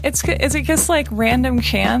Is it just like random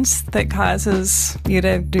chance that causes you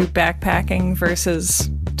to do backpacking versus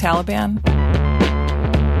Taliban?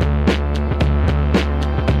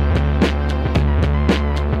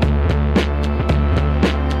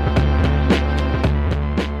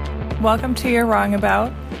 Welcome to You're Wrong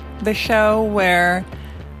About, the show where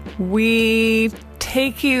we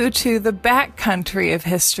take you to the backcountry of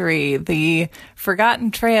history, the forgotten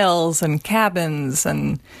trails and cabins,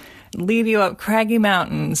 and lead you up craggy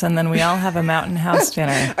mountains, and then we all have a mountain house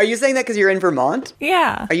dinner. Are you saying that because you're in Vermont?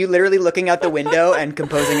 Yeah. Are you literally looking out the window and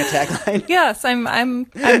composing a tagline? Yes,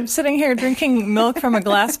 I'm sitting here drinking milk from a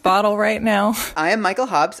glass bottle right now. I am Michael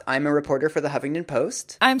Hobbs. I'm a reporter for the Huffington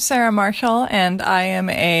Post. I'm Sarah Marshall, and I am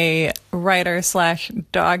a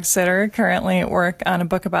writer/dog sitter currently at work on a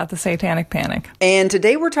book about the Satanic Panic. And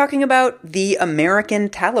today we're talking about the American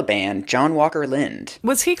Taliban, John Walker Lindh.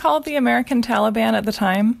 Was he called the American Taliban at the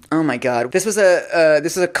time? Oh my God. This was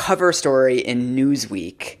a cover story in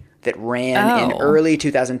Newsweek that ran in early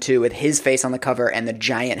 2002 with his face on the cover and the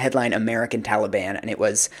giant headline American Taliban, and it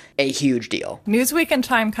was a huge deal. Newsweek and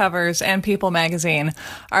Time covers and People magazine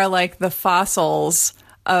are like the fossils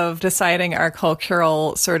of deciding our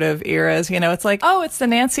cultural sort of eras. You know, it's like, oh, it's the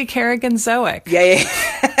Nancy Kerrigan Zoic. Yeah.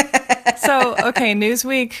 So, okay,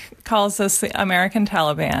 Newsweek calls this the American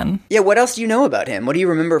Taliban. Yeah, what else do you know about him? What do you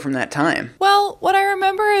remember from that time? Well, what I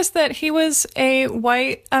remember is that he was a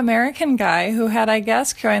white American guy who had, I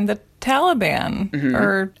guess, joined the Taliban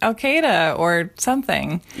or Al-Qaeda or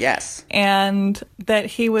something. Yes. And that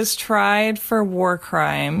he was tried for war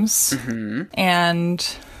crimes.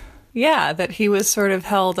 And yeah, that he was sort of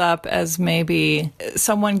held up as maybe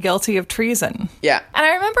someone guilty of treason. Yeah. And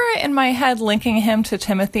I remember in my head linking him to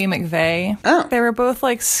Timothy McVeigh. Oh. They were both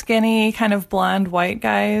like skinny, kind of blonde white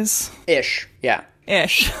guys. Ish, yeah.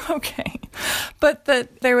 Ish, okay. But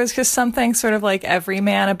that there was just something sort of like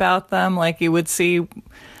everyman about them. Like you would see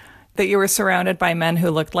that you were surrounded by men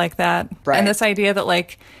who looked like that. Right. And this idea that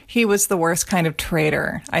like he was the worst kind of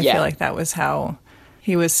traitor. I feel like that was how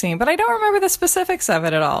he was seen, but I don't remember the specifics of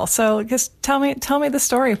it at all. So just tell me the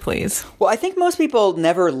story, please. Well, I think most people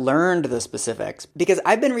never learned the specifics because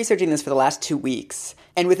I've been researching this for the last 2 weeks.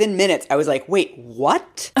 And within minutes, I was like, wait,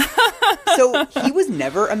 what? So he was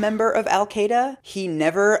never a member of Al-Qaeda. He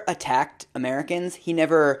never attacked Americans. He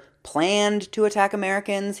never planned to attack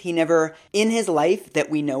Americans. He never, in his life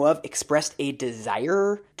that we know of, expressed a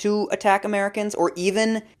desire to attack Americans or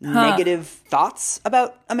even negative thoughts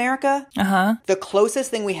about America. The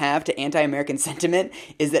closest thing we have to anti-American sentiment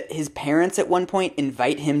is that his parents at one point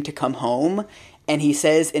invite him to come home. And he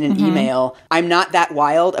says in an email, I'm not that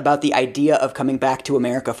wild about the idea of coming back to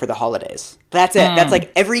America for the holidays. That's it. That's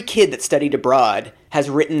like every kid that studied abroad has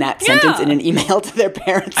written that sentence in an email to their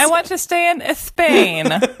parents. I want to stay in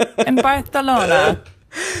Spain, in Barcelona.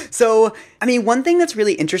 So, I mean, one thing that's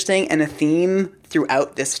really interesting and a theme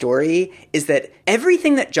throughout this story is that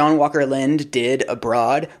everything that John Walker Lindh did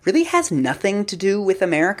abroad really has nothing to do with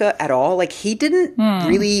America at all. Like, he didn't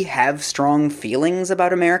really have strong feelings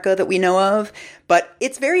about America that we know of, but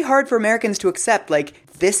it's very hard for Americans to accept, like,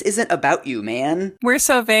 this isn't about you, man. We're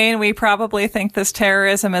so vain, we probably think this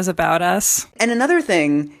terrorism is about us. And another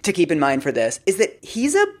thing to keep in mind for this is that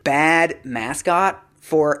he's a bad mascot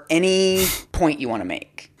for any point you want to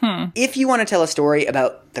make. If you want to tell a story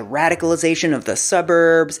about the radicalization of the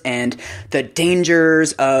suburbs and the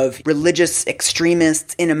dangers of religious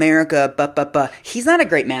extremists in America, he's not a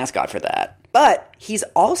great mascot for that. But he's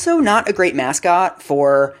also not a great mascot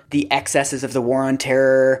for the excesses of the war on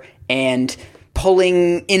terror and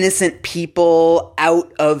pulling innocent people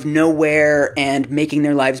out of nowhere and making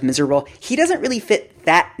their lives miserable. He doesn't really fit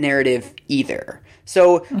that narrative either.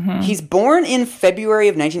 So he's born in February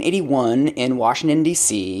of 1981 in Washington,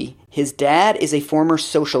 D.C. His dad is a former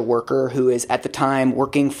social worker who is at the time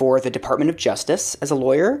working for the Department of Justice as a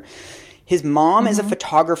lawyer. His mom is a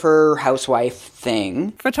photographer housewife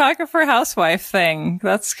thing. Photographer housewife thing.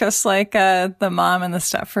 That's just like the mom and the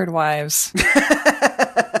Stepford Wives.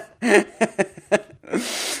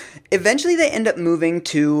 Eventually, they end up moving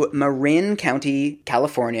to Marin County,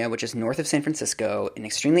 California, which is north of San Francisco, an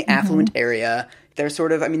extremely affluent area. They're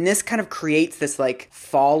sort of, I mean, this kind of creates this like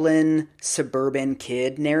fallen suburban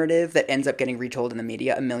kid narrative that ends up getting retold in the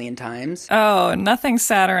media a million times. Oh, nothing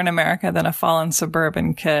sadder in America than a fallen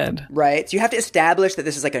suburban kid. Right. So you have to establish that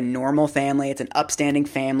this is like a normal family. It's an upstanding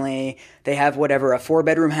family. They have whatever, a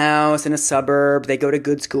 4-bedroom house in a suburb. They go to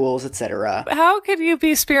good schools, etc. How could you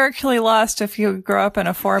be spiritually lost if you grow up in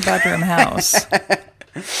a 4-bedroom house?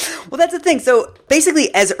 Well, that's the thing. So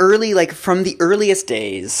basically, as early, like from the earliest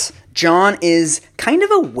days, John is kind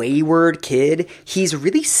of a wayward kid. He's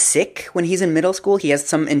really sick when he's in middle school. He has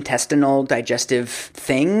some intestinal digestive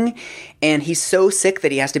thing, and he's so sick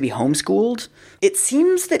that he has to be homeschooled. It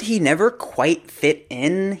seems that he never quite fit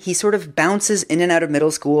in. He sort of bounces in and out of middle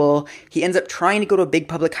school. He ends up trying to go to a big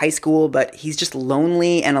public high school, but he's just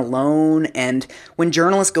lonely and alone. And when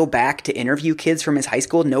journalists go back to interview kids from his high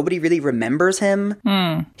school, nobody really remembers him.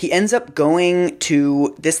 He ends up going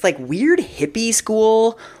to this like weird hippie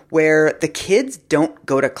school where the kids don't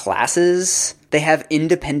go to classes. They have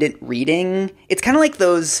independent reading. It's kind of like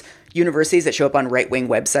those universities that show up on right-wing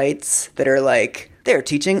websites that are like, they're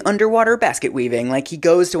teaching underwater basket weaving. Like, he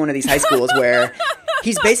goes to one of these high schools where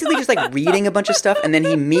he's basically just like reading a bunch of stuff, and then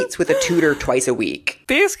he meets with a tutor twice a week.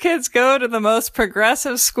 These kids go to the most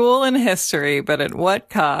progressive school in history, but at what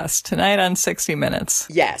cost? Tonight on 60 Minutes.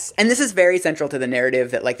 Yes. And this is very central to the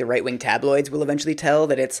narrative that like the right-wing tabloids will eventually tell,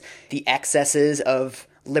 that it's the excesses of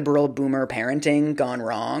liberal boomer parenting gone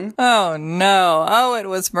wrong. Oh, no. Oh, it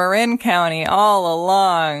was Marin County all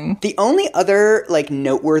along. The only other, like,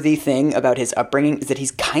 noteworthy thing about his upbringing is that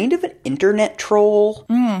he's kind of an internet troll.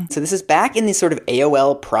 So this is back in these sort of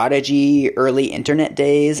AOL Prodigy early internet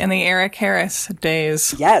days. In the Eric Harris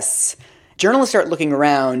days. Yes. Journalists start looking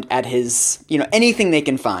around at his, anything they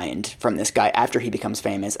can find from this guy after he becomes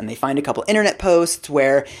famous, and they find a couple internet posts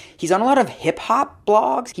where he's on a lot of hip-hop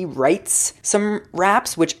blogs. He writes some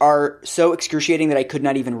raps, which are so excruciating that I could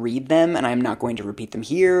not even read them, and I'm not going to repeat them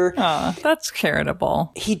here. Aw, that's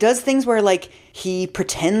charitable. He does things where, like, he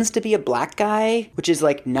pretends to be a black guy, which is,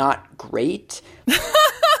 like, not great.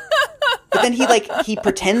 But then he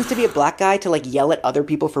pretends to be a black guy to, like, yell at other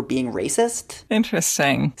people for being racist.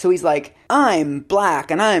 Interesting. So he's like, I'm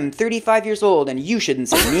black and I'm 35 years old and you shouldn't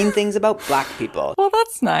say mean things about black people. Well,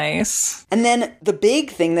 that's nice. And then the big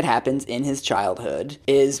thing that happens in his childhood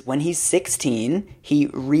is when he's 16, he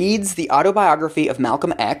reads the autobiography of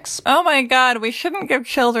Malcolm X. Oh my God, we shouldn't give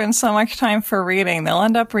children so much time for reading. They'll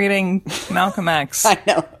end up reading Malcolm X. I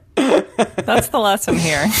know. That's the lesson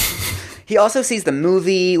here. He also sees the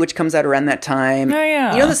movie, which comes out around that time. Oh,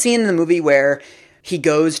 yeah. You know the scene in the movie where he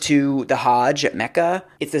goes to the Hajj at Mecca?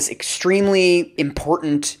 It's this extremely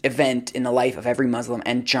important event in the life of every Muslim,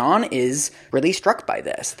 and John is really struck by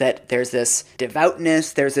this, that there's this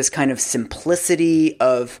devoutness, there's this kind of simplicity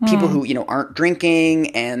of people who, aren't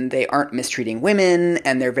drinking, and they aren't mistreating women,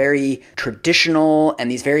 and they're very traditional, and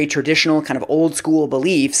these very traditional kind of old school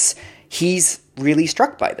beliefs. He's really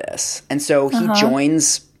struck by this. And so he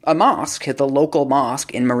joins a mosque, the local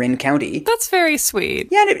mosque in Marin County. That's very sweet.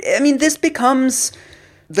 Yeah, this becomes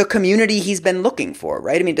the community he's been looking for,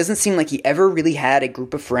 right? It doesn't seem like he ever really had a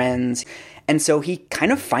group of friends. And so he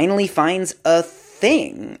kind of finally finds a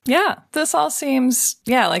thing. Yeah, this all seems,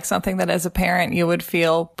 like something that as a parent you would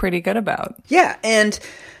feel pretty good about. Yeah, and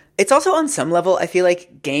it's also on some level, I feel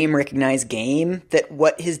like, game recognized game, that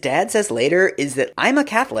what his dad says later is that I'm a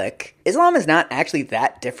Catholic. Islam is not actually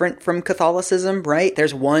that different from Catholicism, right?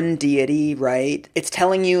 There's one deity, right? It's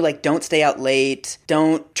telling you, like, don't stay out late,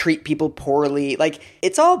 don't treat people poorly. Like,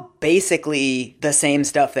 it's all basically the same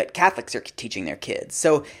stuff that Catholics are teaching their kids.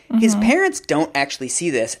 So his parents don't actually see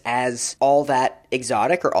this as all that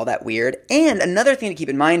exotic or all that weird. And another thing to keep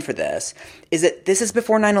in mind for this is that this is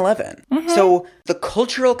before 9/11. So the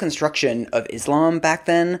cultural construction of Islam back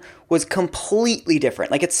then was completely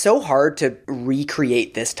different. Like, it's so hard to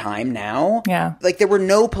recreate this time now. Yeah. Like, there were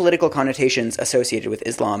no political connotations associated with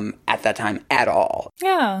Islam at that time at all.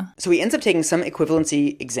 Yeah. So he ends up taking some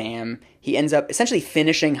equivalency exam. He ends up essentially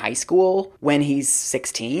finishing high school when he's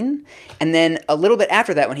 16. And then a little bit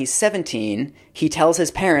after that, when he's 17, he tells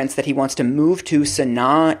his parents that he wants to move to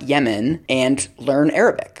Sana'a, Yemen, and learn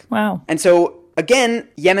Arabic. Wow. And so, again,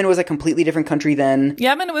 Yemen was a completely different country then.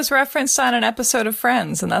 Yemen was referenced on an episode of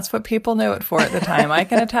Friends, and that's what people knew it for at the time. I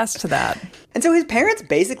can attest to that. And so his parents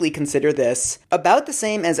basically consider this about the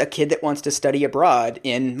same as a kid that wants to study abroad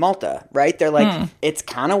in Malta, right? They're like, it's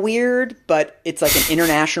kind of weird, but it's like an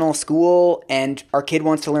international school, and our kid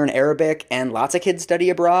wants to learn Arabic, and lots of kids study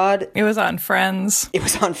abroad. It was on Friends. It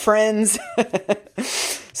was on Friends.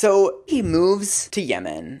 So he moves to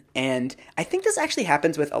Yemen, and I think this actually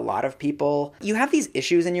happens with a lot of people. You have these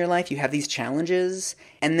issues in your life, you have these challenges,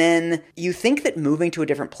 and then you think that moving to a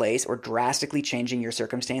different place or drastically changing your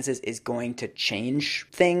circumstances is going to change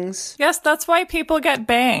things. Yes, that's why people get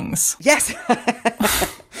bangs. Yes!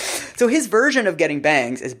 So his version of getting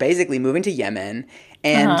bangs is basically moving to Yemen,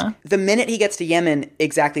 and the minute he gets to Yemen,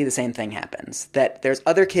 exactly the same thing happens. That there's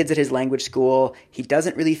other kids at his language school, he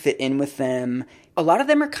doesn't really fit in with them. A lot of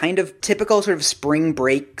them are kind of typical sort of spring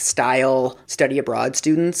break style study abroad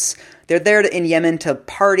students. They're there in Yemen to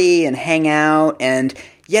party and hang out, and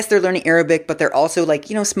yes, they're learning Arabic, but they're also like,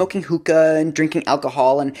 you know, smoking hookah and drinking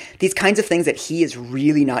alcohol and these kinds of things that he is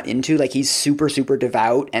really not into. Like he's super, super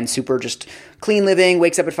devout and super just clean living,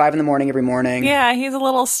 wakes up at 5 a.m. every morning. Yeah, he's a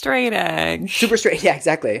little straight edge. Super straight. Yeah,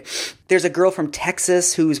 exactly. There's a girl from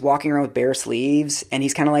Texas who's walking around with bare sleeves, and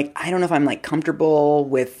he's kind of like, I don't know if I'm like comfortable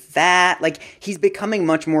with that. Like he's becoming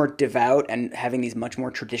much more devout and having these much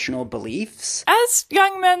more traditional beliefs. As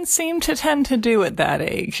young men seem to tend to do at that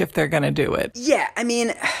age, if they're going to do it. Yeah, I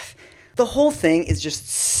mean, the whole thing is just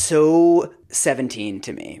so 17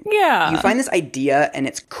 to me. Yeah. You find this idea and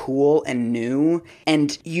it's cool and new,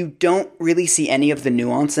 and you don't really see any of the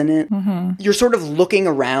nuance in it. Mm-hmm. You're sort of looking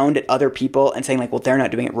around at other people and saying like, well, they're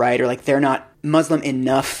not doing it right, or like they're not Muslim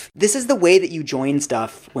enough. This is the way that you join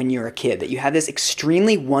stuff when you're a kid, that you have this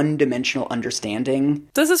extremely one-dimensional understanding.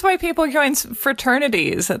 This is why people join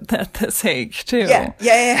fraternities at this age, too. Yeah.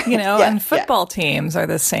 You know, yeah, and football teams are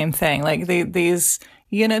the same thing. Like these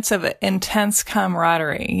units of intense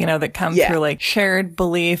camaraderie, you know, that come through like shared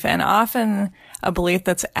belief and often a belief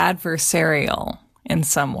that's adversarial in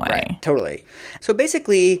some way. Right, totally. So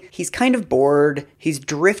basically, he's kind of bored. He's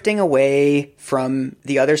drifting away from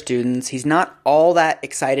the other students. He's not all that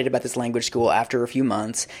excited about this language school after a few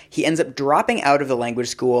months. He ends up dropping out of the language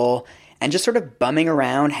school and just sort of bumming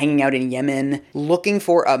around, hanging out in Yemen, looking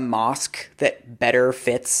for a mosque that better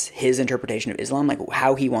fits his interpretation of Islam, like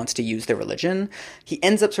how he wants to use the religion. He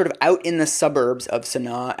ends up sort of out in the suburbs of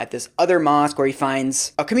Sana'a at this other mosque where he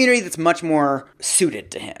finds a community that's much more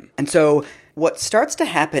suited to him. And so what starts to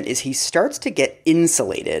happen is he starts to get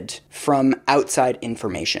insulated from outside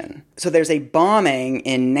information. So there's a bombing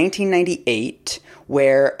in 1998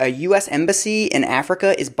 where a U.S. embassy in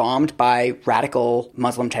Africa is bombed by radical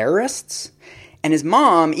Muslim terrorists. And his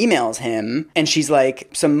mom emails him, and she's like,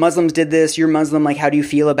 some Muslims did this, you're Muslim, like, how do you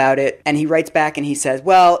feel about it? And he writes back and he says,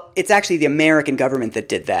 well, it's actually the American government that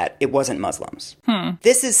did that. It wasn't Muslims.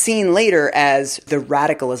 This is seen later as the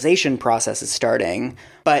radicalization process is starting.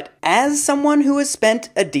 But as someone who has spent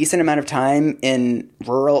a decent amount of time in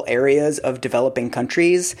rural areas of developing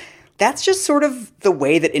countries, that's just sort of the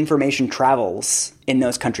way that information travels in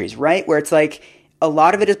those countries, right? Where it's like, a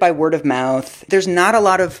lot of it is by word of mouth. There's not a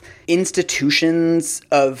lot of institutions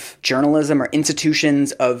of journalism or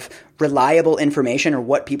institutions of reliable information or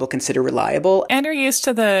what people consider reliable. And are used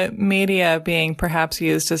to the media being perhaps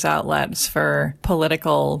used as outlets for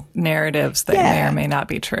political narratives that may or may not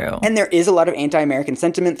be true. And there is a lot of anti-American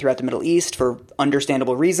sentiment throughout the Middle East for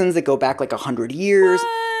understandable reasons that go back like 100 years.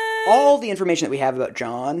 All the information that we have about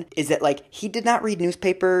John is that, like, he did not read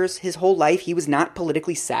newspapers his whole life. He was not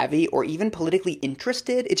politically savvy or even politically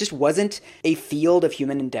interested. It just wasn't a field of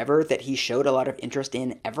human endeavor that he showed a lot of interest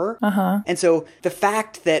in ever. And so the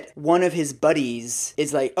fact that one of his buddies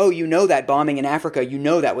is like, oh, you know that bombing in Africa, you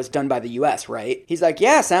know that was done by the U.S., right? He's like,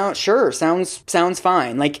 yeah, sounds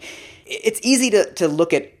fine. Like, it's easy to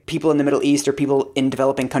look at people in the Middle East or people in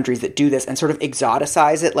developing countries that do this and sort of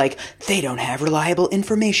exoticize it, like, they don't have reliable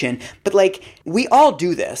information. But, like, we all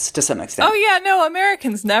do this to some extent. Oh, yeah, no,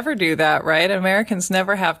 Americans never do that, right? Americans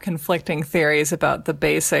never have conflicting theories about the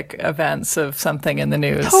basic events of something in the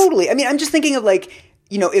news. Totally. I mean, I'm just thinking of, like,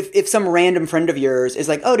 you know, if some random friend of yours is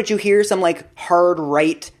like, oh, did you hear some, like, hard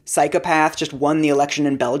right psychopath just won the election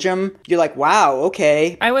in Belgium? You're like, wow,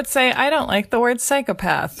 okay. I would say I don't like the word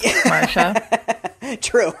psychopath, Marcia.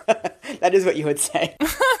 True. That is what you would say.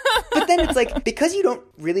 But then it's like, because you don't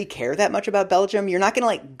really care that much about Belgium, you're not going to,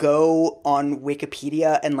 like, go on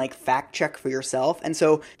Wikipedia and, like, fact check for yourself. And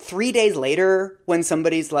so 3 days later, when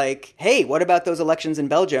somebody's like, hey, what about those elections in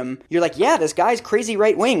Belgium? You're like, yeah, this guy's crazy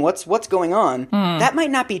right wing. What's going on? That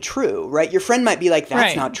might not be true, right? Your friend might be like,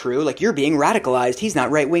 that's not true. Like, you're being radicalized. He's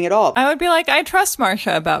not right wing at all. I would be like, I trust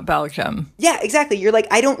Marcia about Belgium. Yeah, exactly. You're like,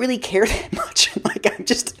 I don't really care that much. Like,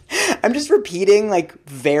 I'm just repeating, like,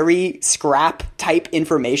 very scrap type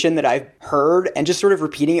information that I've heard and just sort of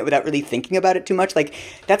repeating it without really thinking about it too much. Like,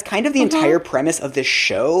 that's kind of the entire premise of this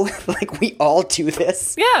show. Like, we all do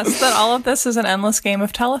this. Yes, that all of this is an endless game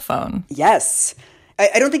of telephone. Yes.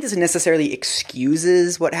 I don't think this necessarily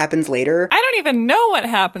excuses what happens later. I don't even know what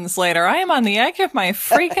happens later. I am on the edge of my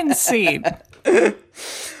freaking seat.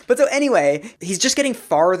 But so anyway, he's just getting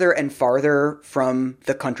farther and farther from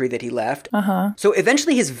the country that he left. So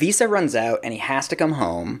eventually his visa runs out and he has to come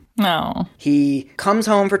home. No. He comes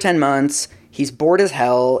home for 10 months. He's bored as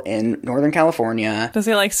hell in Northern California. Does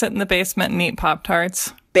he like sit in the basement and eat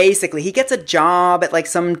Pop-Tarts? Basically, he gets a job at like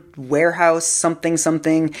some warehouse,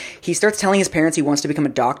 something. He starts telling his parents he wants to become a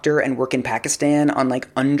doctor and work in Pakistan on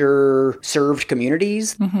like underserved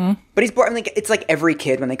communities. Mm-hmm. But he's bored. I mean, like, it's like every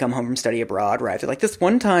kid when they come home from study abroad, right? They're like, this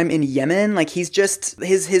one time in Yemen, like he's just,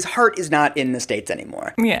 his heart is not in the States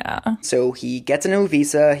anymore. Yeah. So he gets a new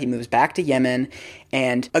visa, he moves back to Yemen,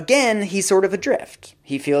 and again, he's sort of adrift.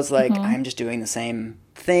 He feels like, I'm just doing the same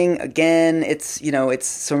thing again. It's, you know, it's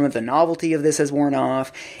some of the novelty of this has worn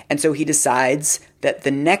off. And so he decides that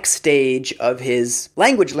the next stage of his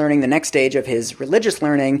language learning, the next stage of his religious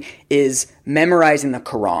learning is memorizing the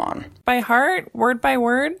Quran. By heart? Word by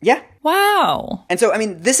word? Yeah. Wow. And so, I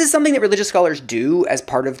mean, this is something that religious scholars do as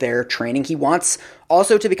part of their training. He wants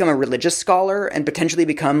also to become a religious scholar and potentially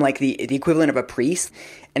become like the equivalent of a priest.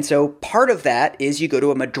 And so part of that is you go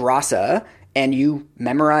to a madrasa and you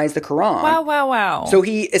memorize the Quran. Wow. So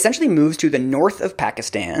he essentially moves to the north of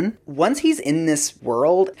Pakistan. Once he's in this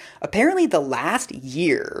world, apparently the last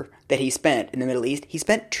year that he spent in the Middle East, he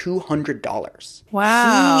spent $200.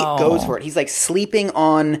 Wow. He goes for it. He's like sleeping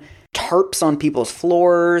on tarps on people's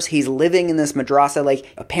floors. He's living in this madrasa. Like,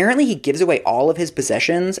 apparently he gives away all of his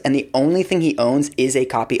possessions, and the only thing he owns is a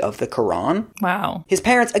copy of the Quran. Wow. His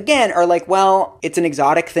parents, again, are like, well, it's an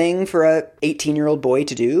exotic thing for a 18-year-old boy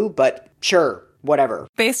to do, but sure, whatever.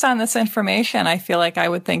 Based on this information, I feel like I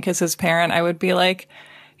would think as his parent, I would be like,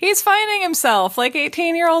 he's finding himself like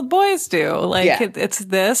 18-year-old boys do. Like, Yeah. it's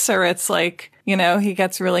this, or it's like, you know, he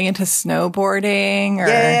gets really into snowboarding, or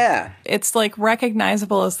Yeah. it's like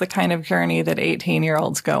recognizable as the kind of journey that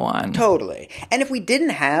 18-year-olds go on. Totally. And if we didn't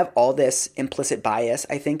have all this implicit bias,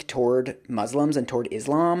 I think, toward Muslims and toward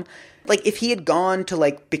Islam, like if he had gone to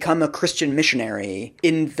like become a Christian missionary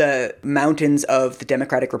in the mountains of the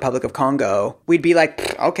Democratic Republic of Congo, we'd be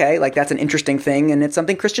like, okay, like that's an interesting thing and it's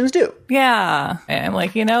something Christians do. Yeah. And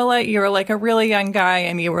like, you know, like you were like a really young guy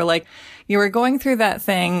and you were like, you were going through that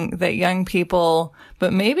thing that young people,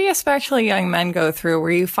 but maybe especially young men go through,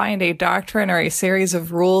 where you find a doctrine or a series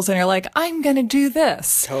of rules and you're like, I'm going to do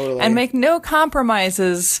this. Totally. And make no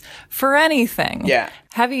compromises for anything. Yeah.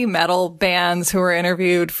 Heavy metal bands who were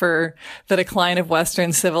interviewed for The Decline of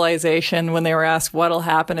Western Civilization, when they were asked what'll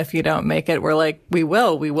happen if you don't make it, were like, we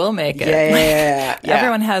will make it. Yeah.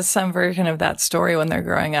 Everyone has some version of that story when they're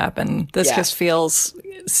growing up. And this Yeah. just feels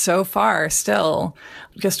so far still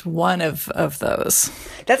just one of those.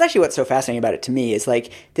 That's actually what's so fascinating about it to me is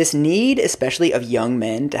like this need, especially of young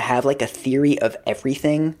men, to have like a theory of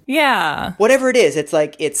everything. Yeah. Whatever it is, it's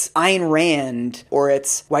like it's Ayn Rand or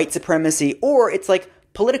it's white supremacy or it's like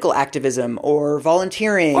political activism or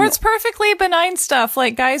volunteering. Or it's perfectly benign stuff,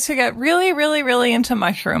 like guys who get really, really, really into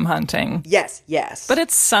mushroom hunting. Yes. But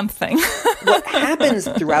it's something. What happens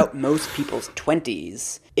throughout most people's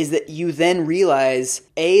 20s is that you then realize,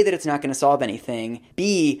 A, that it's not going to solve anything,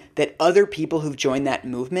 B, that other people who've joined that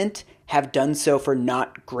movement have done so for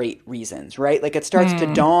not great reasons, right? Like it starts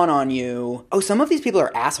to dawn on you, oh, some of these people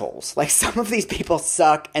are assholes. Like some of these people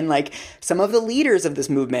suck, and like some of the leaders of this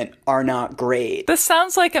movement are not great. This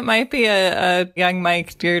sounds like it might be a young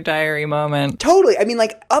Mike Dear Diary moment. Totally. I mean,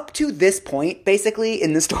 like up to this point, basically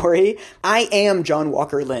in the story, I am John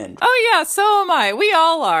Walker Lindh. Oh yeah, so am I. We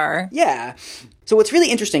all are. Yeah. So what's really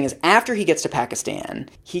interesting is after he gets to Pakistan,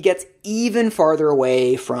 he gets even farther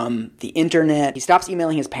away from the internet. He stops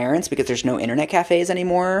emailing his parents because there's no internet cafes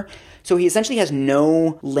anymore. So he essentially has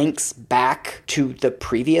no links back to the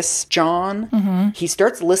previous John. Mm-hmm. He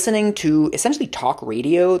starts listening to essentially talk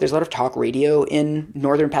radio. There's a lot of talk radio in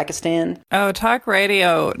northern Pakistan. Oh, talk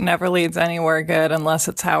radio never leads anywhere good unless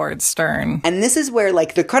it's Howard Stern. And this is where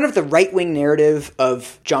like the kind of the right-wing narrative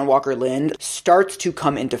of John Walker Lindh starts to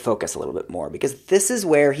come into focus a little bit more, because this is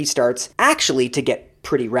where he starts actually to get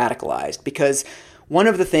pretty radicalized, because one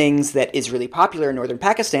of the things that is really popular in northern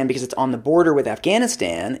Pakistan, because it's on the border with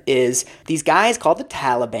Afghanistan, is these guys called the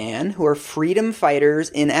Taliban, who are freedom fighters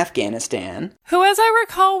in Afghanistan. Who, as I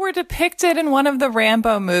recall, were depicted in one of the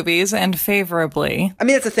Rambo movies, and favorably. I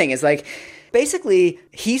mean, that's the thing, is like, basically,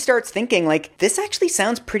 he starts thinking, like, this actually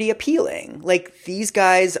sounds pretty appealing. Like, these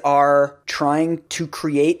guys are trying to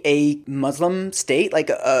create a Muslim state,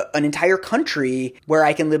 like an entire country where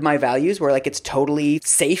I can live my values, where, like, it's totally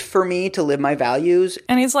safe for me to live my values.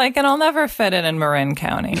 And he's like, and I'll never fit in Marin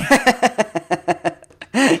County.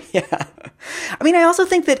 Yeah. I mean, I also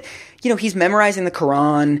think that, he's memorizing the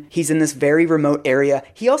Quran. He's in this very remote area.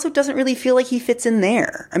 He also doesn't really feel like he fits in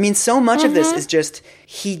there. I mean, so much of this is just,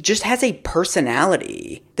 he just has a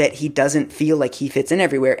personality that he doesn't feel like he fits in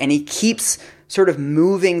everywhere. And he keeps sort of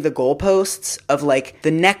moving the goalposts of like, the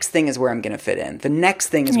next thing is where I'm going to fit in. The next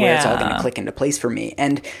thing is where it's all going to click into place for me.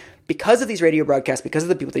 And because of these radio broadcasts, because of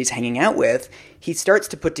the people that he's hanging out with, he starts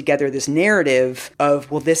to put together this narrative of,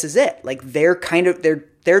 well, this is it. Like they're trying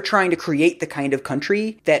to create the kind of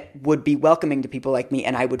country that would be welcoming to people like me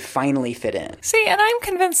and I would finally fit in. See, and I'm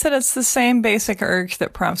convinced that it's the same basic urge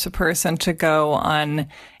that prompts a person to go on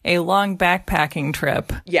a long backpacking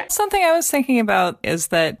trip. Yeah. Something I was thinking about is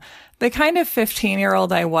that the kind of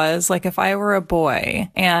 15-year-old I was, like if I were a boy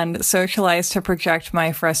and socialized to project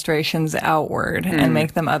my frustrations outward and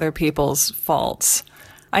make them other people's faults,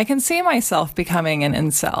 I can see myself becoming an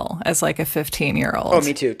incel as like a 15-year-old. Oh,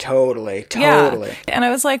 me too. Totally. Yeah. And I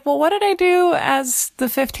was like, well, what did I do as the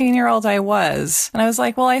 15-year-old I was? And I was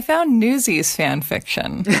like, well, I found Newsies fan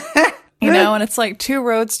fiction. And it's like two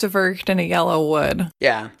roads diverged in a yellow wood.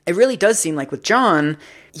 Yeah. It really does seem like with John,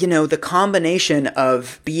 the combination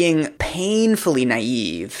of being painfully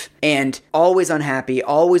naive and always unhappy,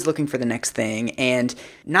 always looking for the next thing, and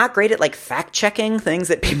not great at like fact-checking things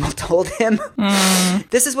that people told him.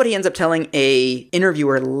 This is what he ends up telling a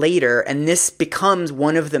interviewer later, and this becomes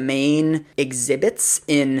one of the main exhibits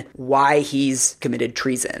in why he's committed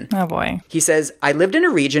treason. Oh boy. He says, I lived in a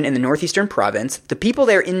region in the northeastern province. The people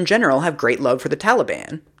there in general have great love for the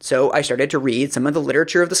Taliban. So I started to read some of the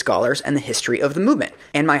literature of the scholars and the history of the movement,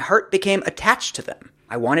 and my heart became attached to them.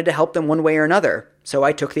 I wanted to help them one way or another, so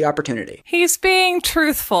I took the opportunity. He's being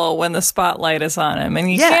truthful when the spotlight is on him,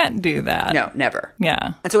 and you can't do that. No, never.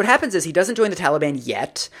 Yeah. And so what happens is he doesn't join the Taliban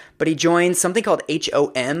yet, but he joins something called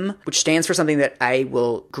HOM, which stands for something that I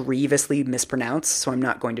will grievously mispronounce, so I'm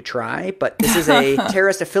not going to try. But this is a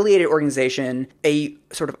terrorist-affiliated organization. A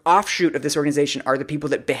sort of offshoot of this organization are the people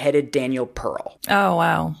that beheaded Daniel Pearl. Oh,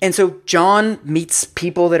 wow. And so John meets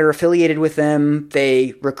people that are affiliated with them.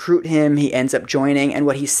 They recruit him. He ends up joining. And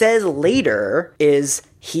what he says later is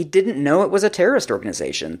he didn't know it was a terrorist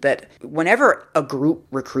organization. That whenever a group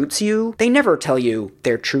recruits you, they never tell you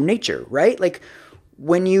their true nature, right? Like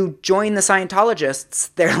when you join the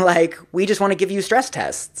Scientologists, they're like, we just want to give you stress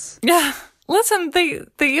tests. Yeah. Listen, the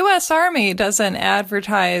U.S. Army doesn't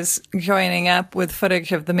advertise joining up with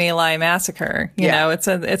footage of the My Lai massacre. You know, it's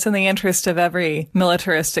in the interest of every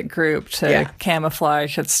militaristic group to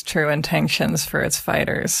camouflage its true intentions for its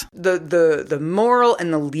fighters. The moral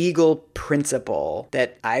and the legal principle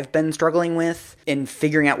that I've been struggling with in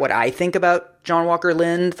figuring out what I think about John Walker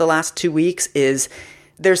Lindh the last 2 weeks is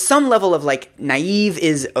there's some level of like naive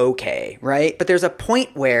is okay, right? But there's a point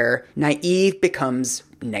where naive becomes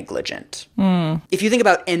negligent. If you think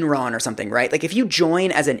about Enron or something, right? Like if you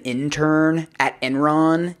join as an intern at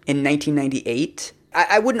Enron in 1998,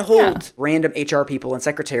 I wouldn't hold random HR people and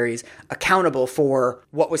secretaries accountable for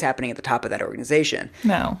what was happening at the top of that organization.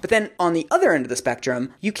 No. But then on the other end of the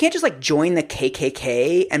spectrum, you can't just like join the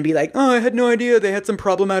KKK and be like, oh, I had no idea they had some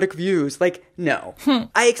problematic views. Like, no.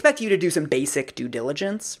 I expect you to do some basic due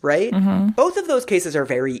diligence, right? Both of those cases are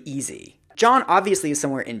very easy. John obviously is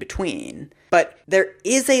somewhere in between, but there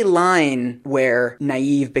is a line where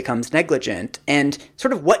naive becomes negligent, and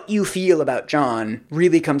sort of what you feel about John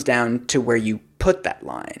really comes down to where you put that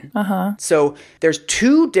line. So there's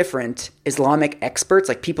two different Islamic experts,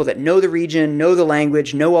 like people that know the region, know the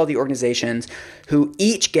language, know all the organizations, who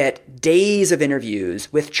each get days of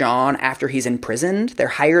interviews with John after he's imprisoned. They're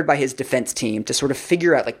hired by his defense team to sort of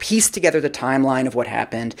figure out, like piece together the timeline of what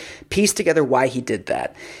happened, piece together why he did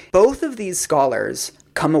that. Both of these scholars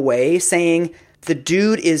come away saying the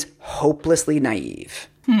dude is hopelessly naive.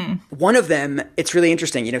 One of them, it's really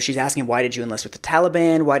interesting. You know, she's asking, why did you enlist with the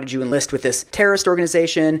Taliban? Why did you enlist with this terrorist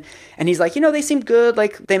organization? And he's like, they seemed good.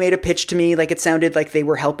 Like, they made a pitch to me. Like, it sounded like they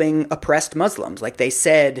were helping oppressed Muslims. Like, they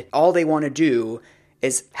said all they want to do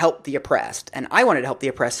is help the oppressed. And I wanted to help the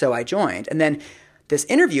oppressed, so I joined. And then this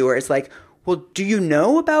interviewer is like, well, do you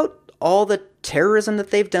know about all the terrorism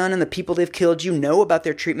that they've done and the people they've killed? Do you know about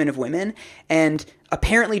their treatment of women? And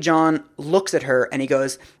apparently John looks at her and he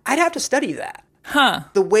goes, I'd have to study that.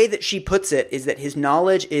 The way that she puts it is that his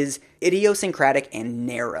knowledge is idiosyncratic and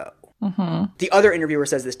narrow. The other interviewer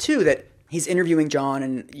says this too, that he's interviewing John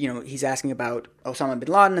and, he's asking about Osama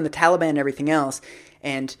bin Laden and the Taliban and everything else.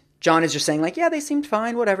 And John is just saying like, yeah, they seemed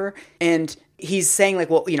fine, whatever. And he's saying like,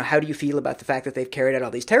 well, how do you feel about the fact that they've carried out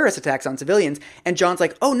all these terrorist attacks on civilians? And John's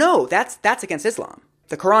like, oh no, that's against Islam.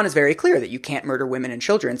 the Quran is very clear that you can't murder women and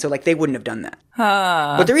children, so like they wouldn't have done that.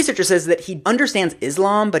 But the researcher says that he understands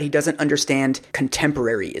Islam, but he doesn't understand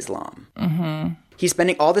contemporary Islam. He's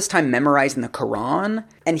spending all this time memorizing the Quran,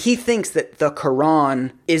 and he thinks that the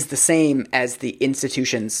Quran is the same as the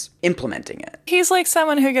institutions implementing it. He's like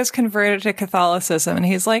someone who gets converted to Catholicism, and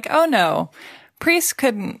he's like, oh no, priests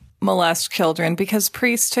couldn't molest children because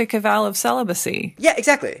priests took a vow of celibacy. Yeah,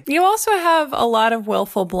 exactly. You also have a lot of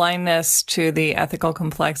willful blindness to the ethical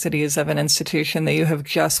complexities of an institution that you have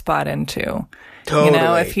just bought into.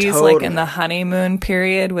 Totally, if he's like in the honeymoon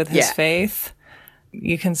period with his faith,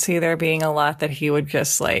 you can see there being a lot that he would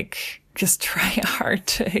just try hard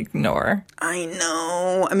to ignore. I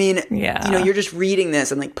know. I mean, you're just reading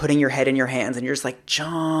this and like putting your head in your hands and you're just like,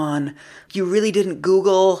 John, you really didn't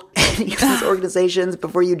Google any of these organizations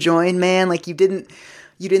before you joined, man? Like you didn't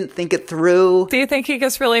think it through. Do you think he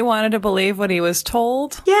just really wanted to believe what he was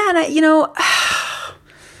told? Yeah, and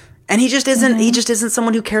and he just isn't he just isn't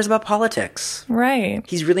someone who cares about politics. Right.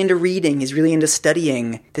 He's really into reading, he's really into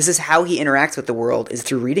studying. This is how he interacts with the world, is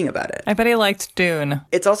through reading about it. I bet he liked Dune.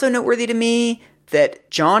 It's also noteworthy to me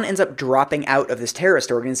that John ends up dropping out of this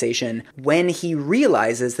terrorist organization when he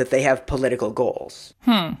realizes that they have political goals.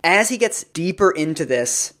 As he gets deeper into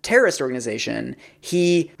this terrorist organization,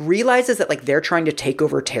 he realizes that like they're trying to take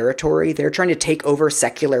over territory, they're trying to take over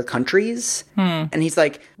secular countries. And he's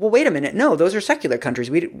like, well, wait a minute, no, those are secular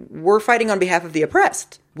countries. We're fighting on behalf of the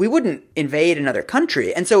oppressed. We wouldn't invade another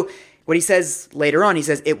country. And so what he says later on, he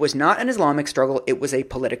says, it was not an Islamic struggle, it was a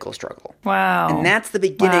political struggle. Wow. And that's the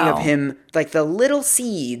beginning of him, like the little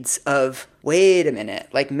seeds of, wait a minute,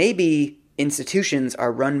 like maybe institutions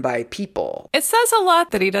are run by people. It says a lot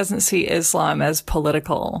that he doesn't see Islam as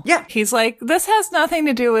political. Yeah. He's like, this has nothing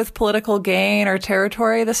to do with political gain or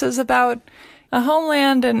territory. This is about a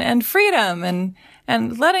homeland and freedom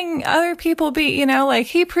and letting other people be, like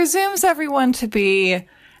he presumes everyone to be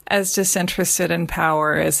as disinterested in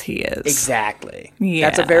power as he is. Exactly. Yeah.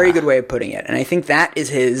 That's a very good way of putting it. And I think that is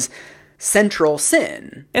his central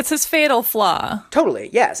sin. It's his fatal flaw. Totally,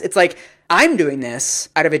 yes. It's like, I'm doing this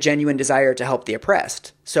out of a genuine desire to help the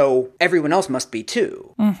oppressed, so everyone else must be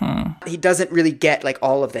too. He doesn't really get like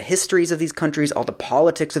all of the histories of these countries, all the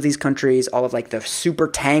politics of these countries, all of like the super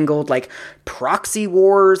tangled like proxy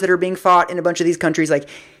wars that are being fought in a bunch of these countries. Like,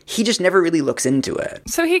 he just never really looks into it.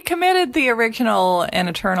 So he committed the original and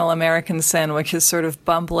eternal American sin, which is sort of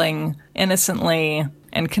bumbling innocently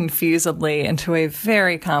and confusedly into a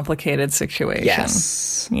very complicated situation.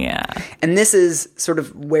 Yes. Yeah. And this is sort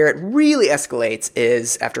of where it really escalates,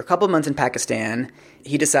 is after a couple of months in Pakistan,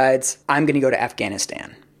 he decides, I'm going to go to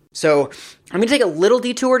Afghanistan. So I'm going to take a little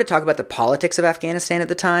detour to talk about the politics of Afghanistan at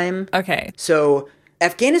the time. Okay. So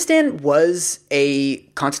Afghanistan was a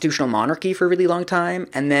constitutional monarchy for a really long time,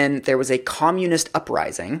 and then there was a communist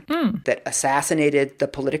uprising that assassinated the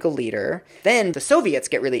political leader. Then the Soviets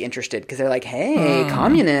get really interested because they're like, hey,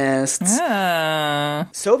 communists.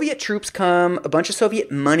 Soviet troops come, a bunch of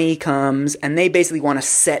Soviet money comes, and they basically want to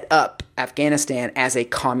set up Afghanistan as a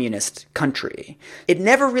communist country. It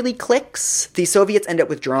never really clicks. The Soviets end up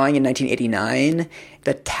withdrawing in 1989.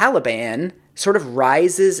 The Taliban sort of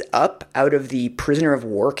rises up out of the prisoner of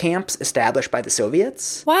war camps established by the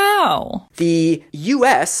Soviets. Wow. The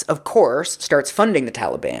U.S., of course, starts funding the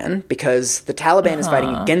Taliban because the Taliban is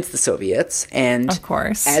fighting against the Soviets. And of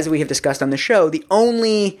course, as we have discussed on the show, the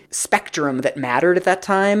only spectrum that mattered at that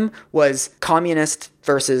time was communist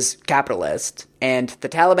versus capitalist. And the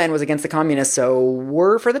Taliban was against the communists, so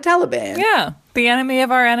we're for the Taliban. Yeah. The enemy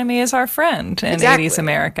of our enemy is our friend in 80s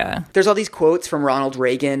America. There's all these quotes from Ronald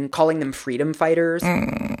Reagan calling them freedom fighters.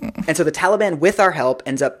 And so the Taliban, with our help,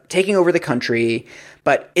 ends up taking over the country.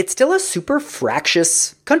 But it's still a super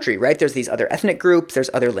fractious country, right? There's these other ethnic groups. There's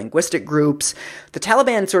other linguistic groups. The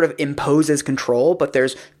Taliban sort of imposes control, but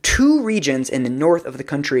there's 2 regions in the north of the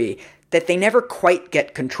country that they never quite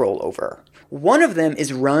get control over. One of them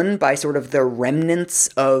is run by sort of the remnants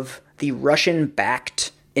of the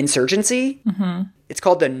Russian-backed insurgency. It's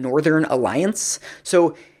called the Northern Alliance.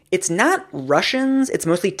 So it's not Russians, it's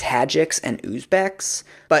mostly Tajiks and Uzbeks,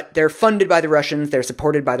 but they're funded by the Russians, they're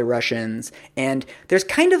supported by the Russians, and there's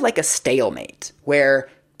kind of like a stalemate where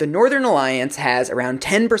the Northern Alliance has around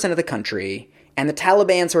 10% of the country, and the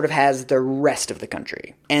Taliban sort of has the rest of the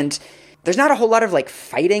country. And there's not a whole lot of like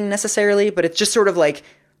fighting necessarily, but it's just sort of like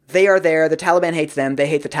they are there, the Taliban hates them, they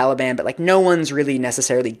hate the Taliban, but like no one's really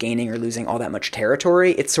necessarily gaining or losing all that much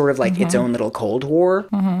territory. It's sort of like its own little Cold War.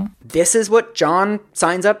 This is what John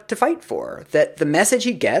signs up to fight for. That the message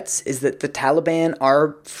he gets is that the Taliban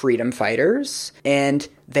are freedom fighters and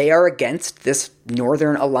they are against this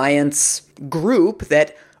Northern Alliance group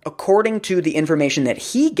that according to the information that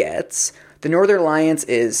he gets, the Northern Alliance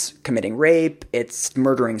is committing rape, it's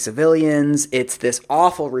murdering civilians, it's this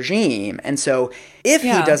awful regime. And so if he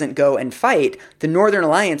doesn't go and fight, the Northern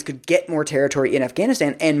Alliance could get more territory in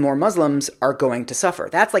Afghanistan and more Muslims are going to suffer.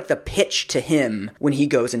 That's like the pitch to him when he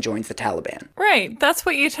goes and joins the Taliban. Right. That's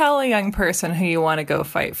what you tell a young person who you want to go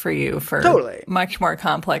fight for you for much more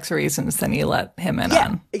complex reasons than you let him in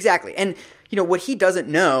on. Exactly. And what he doesn't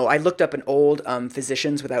know, I looked up an old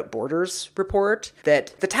Physicians Without Borders report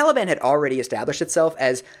that the Taliban had already established itself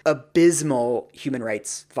as abysmal human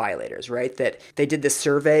rights violators, right? That they did this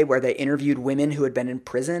survey where they interviewed women who had been in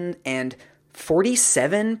prison, and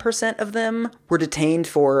 47% of them were detained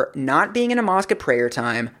for not being in a mosque at prayer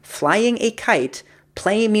time, flying a kite,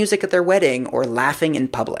 playing music at their wedding, or laughing in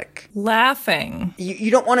public. Laughing.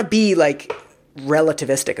 You don't want to be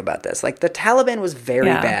relativistic about this. The Taliban was very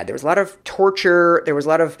bad. There was a lot of torture. There was a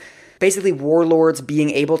lot of basically warlords being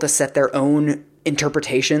able to set their own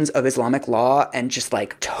interpretations of Islamic law and just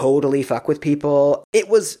totally fuck with people. It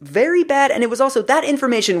was very bad. And it was also, that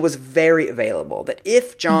information was very available, that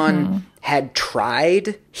if John had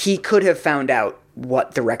tried, he could have found out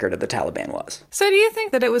what the record of the Taliban was. So do you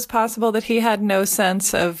think that it was possible that he had no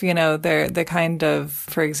sense of, the kind of,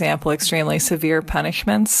 for example, extremely severe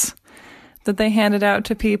punishments that they handed out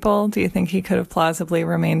to people? Do you think he could have plausibly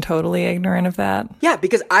remained totally ignorant of that? Yeah,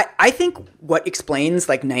 because I think what explains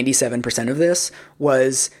 97% of this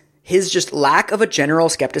was his just lack of a general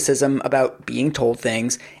skepticism about being told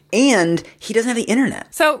things, and he doesn't have the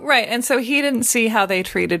internet. So, right, and so he didn't see how they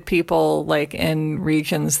treated people, in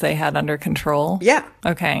regions they had under control? Yeah.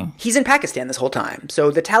 Okay. He's in Pakistan this whole time,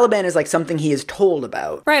 so the Taliban is, something he is told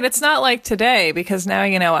about. Right, it's not like today, because now,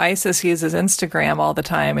 ISIS uses Instagram all the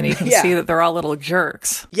time, and you can see that they're all little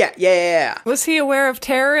jerks. Yeah. Was he aware of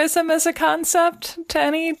terrorism as a concept to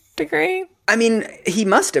any degree? I mean, he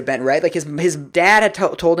must have been, right? His dad had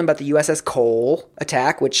told him about the USS Cole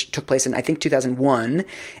attack, which took place in, I think, 2001.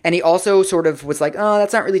 And he also sort of was like, oh,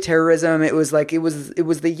 that's not really terrorism. It was it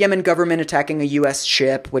was the Yemen government attacking a U.S.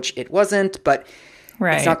 ship, which it wasn't. But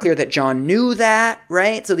it's not clear that John knew that,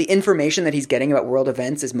 right? So the information that he's getting about world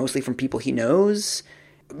events is mostly from people he knows.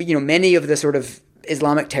 Many of the sort of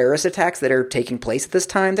Islamic terrorist attacks that are taking place at this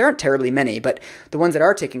time, there aren't terribly many, but the ones that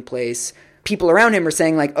are taking place, people around him are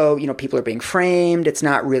saying people are being framed. It's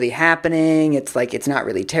not really happening. It's it's not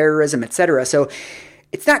really terrorism, etc. So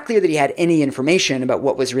it's not clear that he had any information about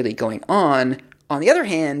what was really going on. On the other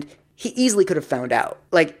hand, he easily could have found out.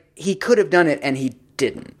 He could have done it and he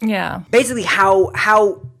didn't. Yeah. Basically how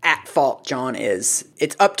at fault John is,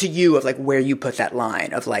 it's up to you of where you put that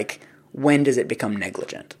line of when does it become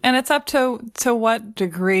negligent? And it's up to what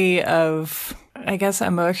degree of, I guess,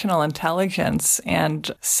 emotional intelligence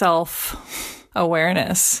and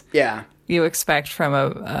self-awareness you expect from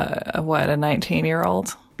a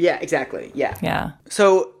 19-year-old? Yeah, exactly. Yeah. Yeah.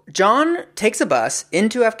 So John takes a bus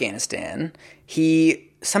into Afghanistan. He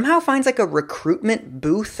somehow finds a recruitment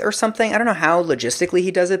booth or something. I don't know how logistically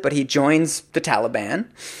he does it, but he joins the Taliban.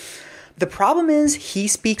 The problem is he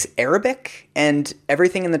speaks Arabic, and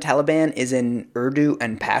everything in the Taliban is in Urdu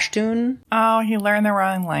and Pashtun. Oh, he learned the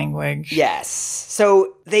wrong language. Yes.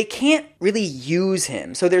 So they can't really use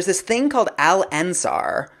him. So there's this thing called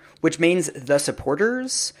Al-Ansar, which means the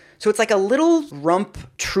supporters. So it's a little rump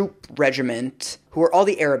troop regiment who are all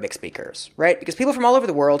the Arabic speakers, right? Because people from all over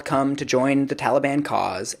the world come to join the Taliban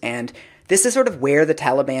cause, and this is sort of where the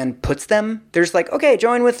Taliban puts them. There's okay,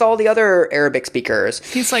 join with all the other Arabic speakers.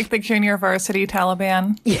 He's the junior varsity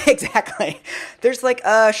Taliban. Yeah, exactly. There's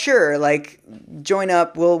sure, join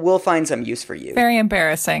up. We'll find some use for you. Very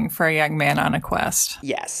embarrassing for a young man on a quest.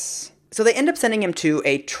 Yes. So they end up sending him to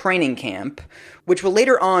a training camp, which will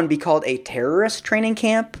later on be called a terrorist training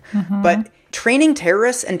camp. Mm-hmm. But training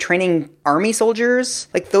terrorists and training army soldiers,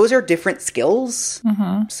 those are different skills.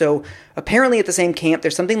 Mm-hmm. So apparently at the same camp,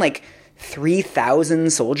 there's something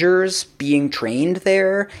 3,000 soldiers being trained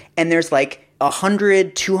there, and there's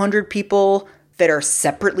 100, 200 people that are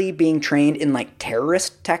separately being trained in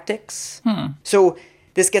terrorist tactics. So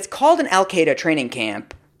this gets called an Al-Qaeda training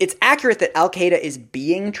camp. It's accurate that Al-Qaeda is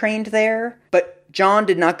being trained there, but John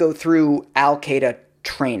did not go through Al-Qaeda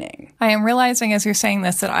training. I am realizing as you're saying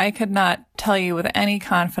this that I could not tell you with any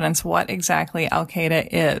confidence what exactly Al-Qaeda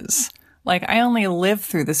is. I only lived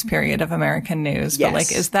through this period of American news, yes.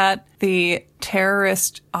 But is that the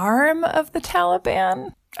terrorist arm of the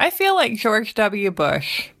Taliban? I feel like George W.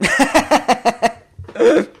 Bush. I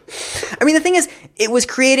mean, the thing is, it was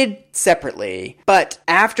created separately, but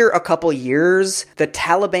after a couple years, the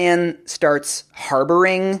Taliban starts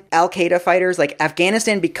harboring Al-Qaeda fighters.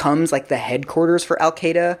 Afghanistan becomes the headquarters for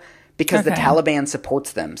Al-Qaeda because the Taliban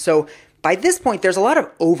supports them. So by this point, there's a lot of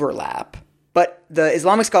overlap. But the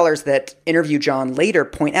Islamic scholars that interview John later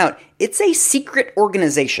point out it's a secret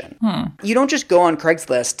organization. You don't just go on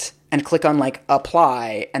Craigslist and click on like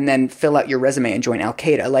apply and then fill out your resume and join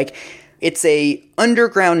Al-Qaeda. Like it's a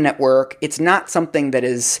underground network. It's not something that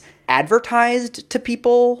is advertised to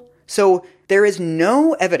people. So there is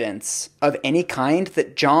no evidence of any kind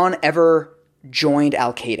that John ever joined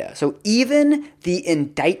Al-Qaeda. So even the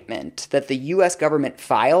indictment that the U.S. government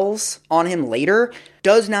files on him later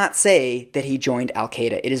does not say that he joined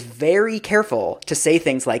Al-Qaeda. It is very careful to say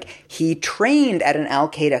things like he trained at an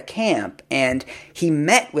Al-Qaeda camp and he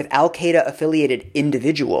met with Al-Qaeda affiliated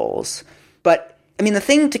individuals. But I mean, the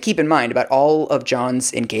thing to keep in mind about all of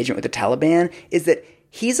John's engagement with the Taliban is that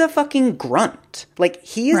he's a fucking grunt. Like,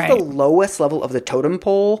 he is the lowest level of the totem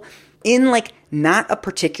pole in, like, not a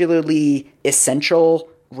particularly essential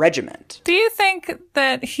regiment. Do you think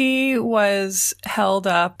that he was held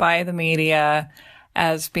up by the media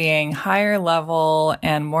as being higher level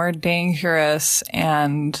and more dangerous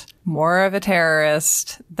and more of a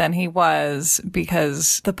terrorist than he was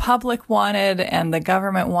because the public wanted and the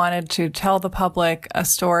government wanted to tell the public a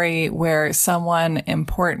story where someone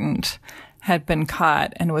important had been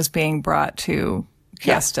caught and was being brought to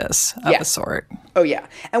justice of a sort? Oh, yeah.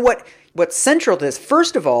 And what's central to this,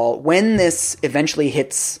 first of all, when this eventually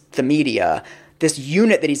hits the media, this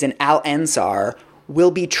unit that he's in, Al-Ansar,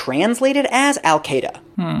 will be translated as Al-Qaeda.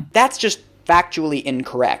 That's just factually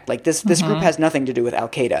incorrect. Like, this group has nothing to do with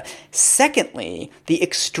Al-Qaeda. Secondly, the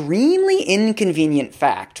extremely inconvenient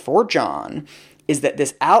fact for John is that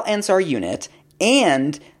this Al-Ansar unit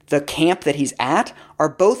and the camp that he's at are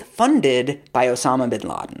both funded by Osama bin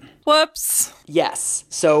Laden. Whoops. Yes.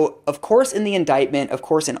 So, of course, in the indictment, of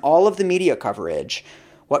course, in all of the media coverage,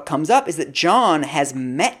 what comes up is that John has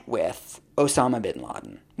met with Osama bin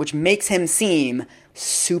Laden, which makes him seem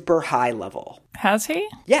super high level. Has he?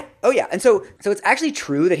 Yeah. Oh, yeah. And so it's actually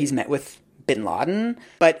true that he's met with bin Laden,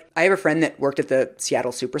 but I have a friend that worked at the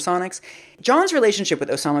Seattle Supersonics. John's relationship with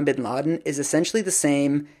Osama bin Laden is essentially the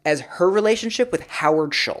same as her relationship with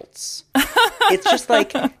Howard Schultz. It's just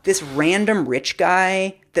like this random rich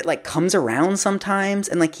guy that like comes around sometimes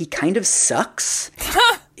and like he kind of sucks.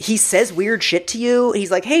 He says weird shit to you.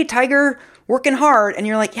 He's like, "Hey, Tiger, working hard," and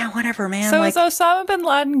you're like, "Yeah, whatever, man." So like, is Osama bin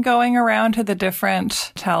Laden going around to the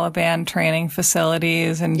different Taliban training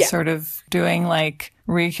facilities and sort of doing like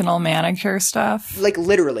regional manager stuff? Like,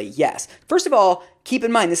 literally, yes. First of all, keep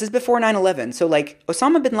in mind, this is before 9/11, so like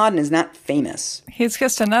Osama bin Laden is not famous. He's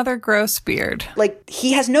just another gross beard. Like,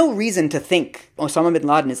 he has no reason to think Osama bin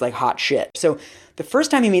Laden is like hot shit. So the first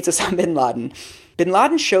time he meets Osama bin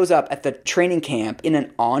Laden shows up at the training camp in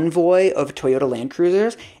an envoy of Toyota Land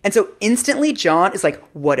Cruisers. And so instantly John is like,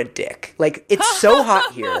 what a dick. Like, it's so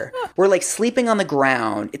hot here. We're like sleeping on the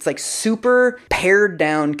ground. It's like super pared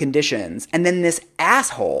down conditions. And then this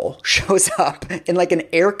asshole shows up in like an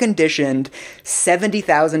air conditioned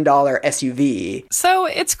 $70,000 SUV. So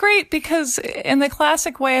it's great because in the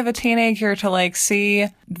classic way of a teenager to like see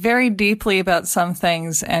very deeply about some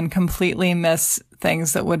things and completely miss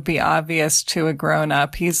things that would be obvious to a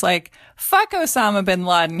grown-up. He's like, fuck Osama bin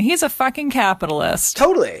Laden. He's a fucking capitalist.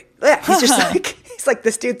 Totally. Yeah, he's just like, he's like,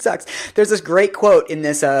 this dude sucks. There's this great quote in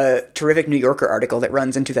this terrific New Yorker article that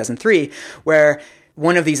runs in 2003 where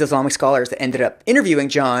one of these Islamic scholars that ended up interviewing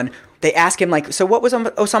John, they ask him like, so what was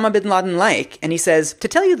Osama bin Laden like? And he says, to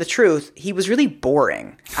tell you the truth, he was really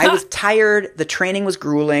boring. I was tired. The training was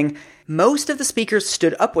grueling. Most of the speakers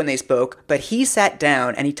stood up when they spoke, but he sat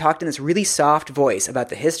down and he talked in this really soft voice about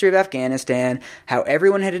the history of Afghanistan, how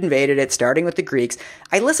everyone had invaded it, starting with the Greeks.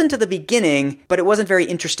 I listened to the beginning, but it wasn't very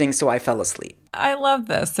interesting, so I fell asleep. I love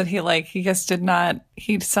this, that he just did not,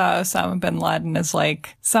 he saw Osama bin Laden as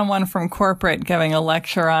like someone from corporate giving a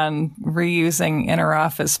lecture on reusing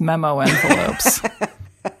interoffice memo envelopes.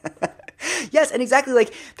 Yes, and exactly,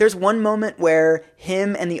 like, there's one moment where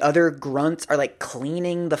him and the other grunts are, like,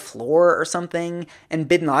 cleaning the floor or something, and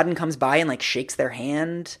bin Laden comes by and, like, shakes their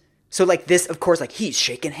hand. So, like, this, of course, like, he's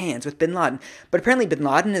shaking hands with bin Laden. But apparently bin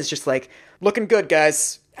Laden is just like, looking good,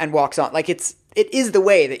 guys, and walks on. Like, it is the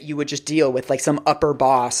way that you would just deal with, like, some upper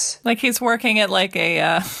boss. Like, he's working at, like,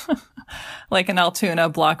 a... like an Altoona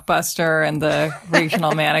Blockbuster, and the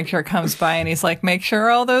regional manager comes by and he's like, make sure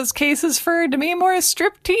all those cases for Demi Moore's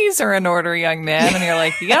striptease are in order, young man. And you're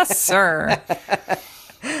like, yes, sir.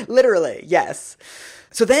 Literally, yes.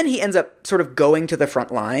 So then he ends up sort of going to the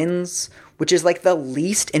front lines, which is like the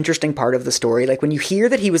least interesting part of the story. Like, when you hear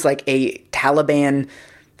that he was like a Taliban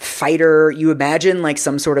fighter, you imagine like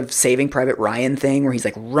some sort of Saving Private Ryan thing where he's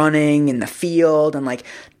like running in the field and like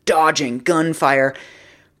dodging gunfire.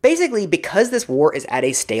 Basically, because this war is at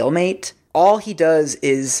a stalemate, all he does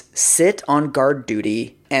is sit on guard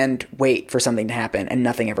duty and wait for something to happen, and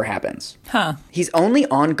nothing ever happens. Huh. He's only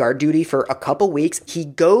on guard duty for a couple weeks. He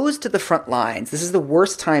goes to the front lines. This is the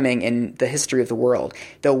worst timing in the history of the world.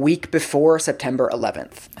 The week before September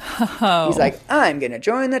 11th. Oh. He's like, I'm going to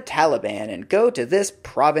join the Taliban and go to this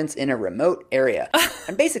province in a remote area.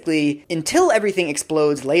 And basically, until everything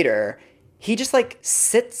explodes later, he just like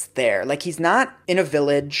sits there. Like he's not in a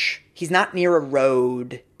village. He's not near a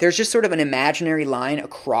road. There's just sort of an imaginary line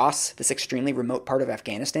across this extremely remote part of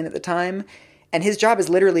Afghanistan at the time. And his job is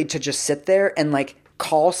literally to just sit there and like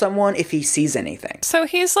call someone if he sees anything. So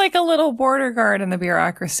he's like a little border guard in the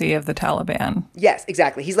bureaucracy of the Taliban. Yes,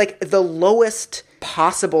 exactly. He's like the lowest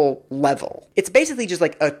possible level. It's basically just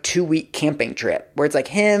like a 2-week camping trip where it's like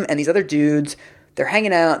him and these other dudes. They're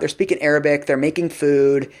hanging out, they're speaking Arabic, they're making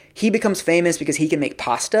food. He becomes famous because he can make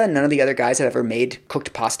pasta. None of the other guys had ever made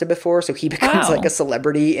cooked pasta before, so he becomes like a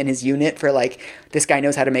celebrity in his unit for like, this guy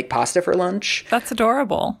knows how to make pasta for lunch. That's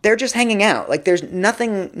adorable. They're just hanging out. Like there's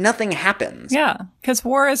nothing happens. Yeah, because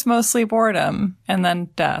war is mostly boredom and then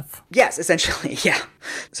death. Yes, essentially, yeah.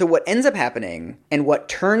 So what ends up happening and what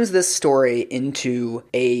turns this story into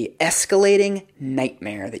a escalating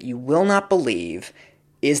nightmare that you will not believe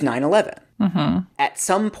is 9/11. Mm-hmm. At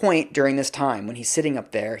some point during this time, when he's sitting up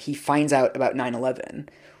there, he finds out about 9/11.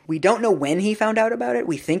 We don't know when he found out about it.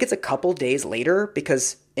 We think it's a couple days later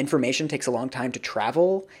because information takes a long time to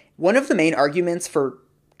travel. One of the main arguments for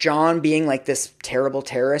John being like this terrible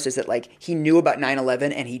terrorist is that like he knew about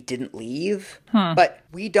 9/11 and he didn't leave. But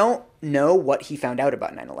we don't know what he found out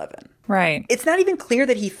about 9/11. Right. It's not even clear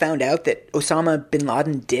that he found out that Osama bin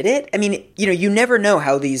Laden did it. I mean, you never know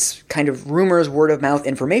how these kind of rumors, word of mouth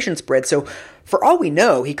information spread. So for all we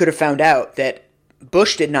know, he could have found out that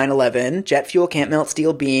Bush did 9/11, jet fuel can't melt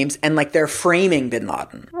steel beams, and like they're framing bin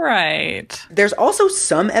Laden. Right. There's also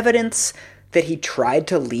some evidence that he tried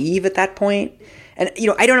to leave at that point. And,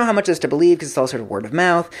 I don't know how much of this to believe because it's all sort of word of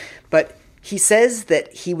mouth, but he says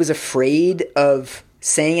that he was afraid of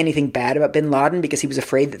saying anything bad about bin Laden because he was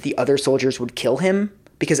afraid that the other soldiers would kill him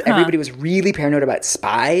because everybody was really paranoid about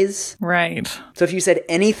spies. Right. So if you said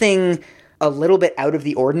anything a little bit out of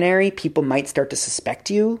the ordinary, people might start to suspect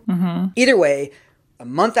you. Mm-hmm. Either way, a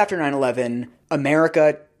month after 9/11,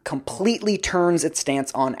 America completely turns its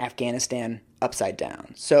stance on Afghanistan upside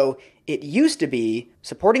down. So it used to be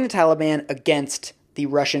supporting the Taliban against the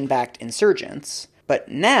Russian-backed insurgents, but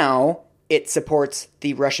now it supports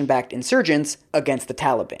the Russian-backed insurgents against the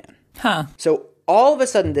Taliban. Huh. So all of a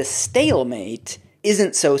sudden, this stalemate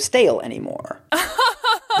isn't so stale anymore.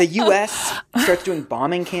 The U.S. starts doing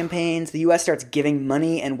bombing campaigns. The U.S. starts giving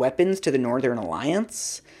money and weapons to the Northern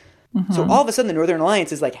Alliance. Mm-hmm. So all of a sudden, the Northern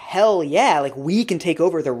Alliance is like, hell yeah, like we can take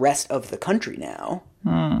over the rest of the country now.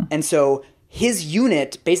 Mm. And so his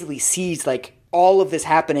unit basically sees like all of this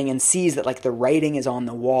happening and sees that like the writing is on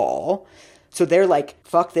the wall. So they're like,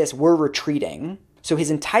 fuck this, we're retreating. So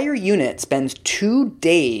his entire unit spends 2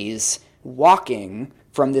 days walking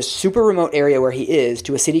from this super remote area where he is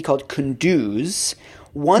to a city called Kunduz.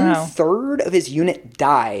 1/3 of his unit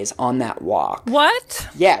dies on that walk. What?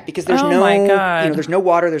 Yeah, because there's there's no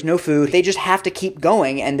water, there's no food. They just have to keep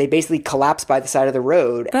going, and they basically collapse by the side of the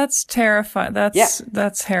road. That's terrifying.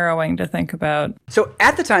 That's harrowing to think about. So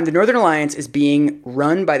at the time, the Northern Alliance is being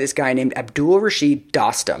run by this guy named Abdul Rashid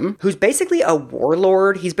Dostum, who's basically a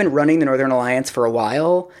warlord. He's been running the Northern Alliance for a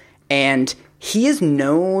while, and he is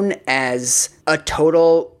known as a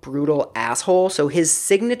total brutal asshole. So his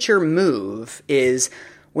signature move is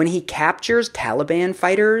when he captures Taliban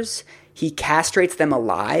fighters, he castrates them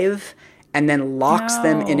alive and then locks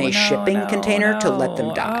them in a shipping container to let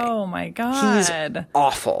them die. Oh my God. He's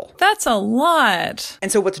awful. That's a lot.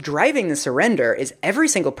 And so what's driving the surrender is every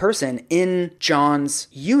single person in John's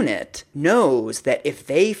unit knows that if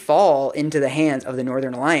they fall into the hands of the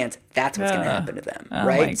Northern Alliance, that's what's going to happen to them,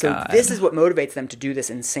 right? So this is what motivates them to do this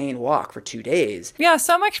insane walk for 2 days. Yeah,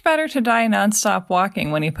 so much better to die nonstop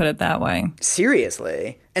walking when you put it that way.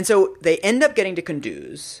 Seriously. And so they end up getting to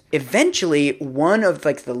Kunduz. Eventually, one of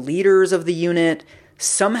like the leaders of the unit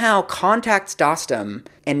somehow contacts Dostum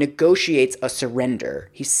and negotiates a surrender.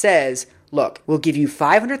 He says, look, we'll give you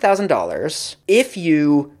 $500,000 if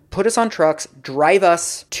you put us on trucks, drive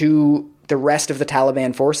us to the rest of the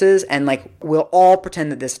Taliban forces, and like we'll all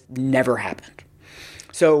pretend that this never happened.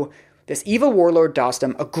 So this evil warlord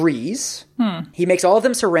Dostum agrees. He makes all of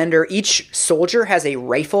them surrender. Each soldier has a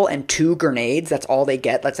rifle and 2 grenades. That's all they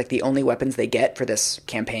get. That's like the only weapons they get for this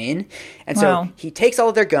campaign. And so he takes all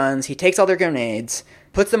of their guns, he takes all their grenades,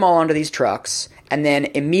 puts them all onto these trucks, and then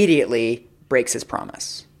immediately breaks his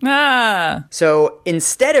promise. Ah. So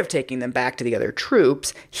instead of taking them back to the other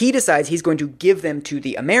troops, he decides he's going to give them to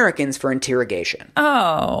the Americans for interrogation.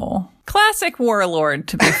 Oh. Classic warlord,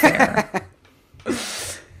 to be fair.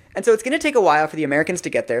 And so it's going to take a while for the Americans to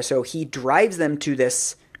get there, so he drives them to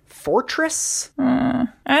this fortress. I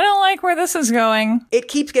don't like where this is going. It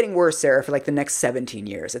keeps getting worse, Sarah, for like the next 17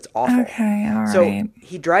 years. It's awful. Okay, all right. So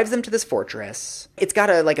he drives them to this fortress. It's got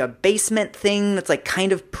a basement thing that's like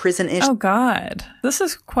kind of prison-ish. Oh, God. This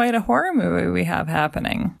is quite a horror movie we have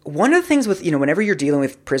happening. One of the things with, whenever you're dealing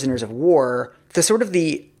with prisoners of war,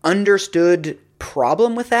 the understood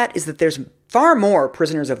problem with that is that there's far more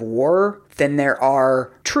prisoners of war than there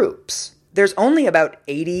are troops. There's only about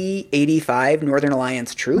 80, 85 Northern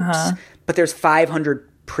Alliance troops, but there's 500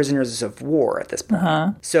 prisoners of war at this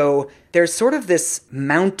point. So there's sort of this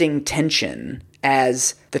mounting tension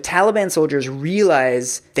as the Taliban soldiers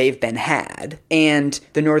realize they've been had, and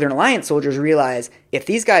the Northern Alliance soldiers realize if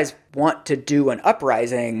these guys want to do an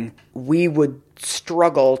uprising, we would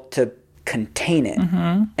struggle to contain it.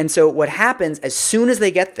 And so what happens as soon as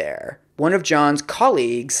they get there, one of John's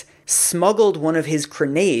colleagues smuggled one of his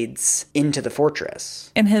grenades into the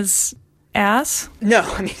fortress. In his ass? No,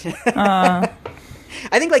 I mean,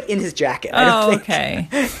 I think like in his jacket. Okay.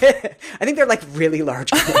 I think they're like really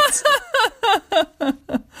large grenades.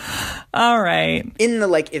 All right. In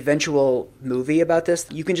the eventual movie about this,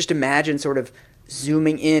 you can just imagine sort of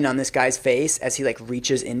zooming in on this guy's face as he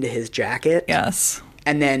reaches into his jacket. Yes.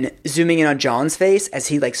 And then zooming in on John's face as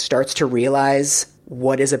he starts to realize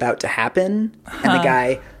what is about to happen. And the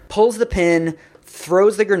guy pulls the pin,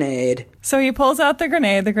 throws the grenade. So he pulls out the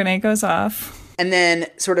grenade goes off. And then,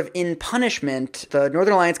 sort of in punishment, the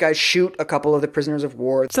Northern Alliance guys shoot a couple of the prisoners of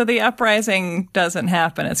war. So the uprising doesn't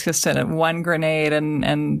happen. It's just one grenade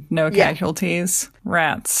and no casualties.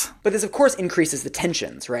 Rats. But this, of course, increases the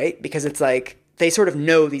tensions, right? Because it's they sort of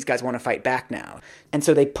know these guys want to fight back now. And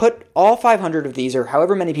so they put all 500 of these, or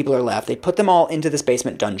however many people are left, they put them all into this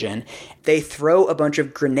basement dungeon. They throw a bunch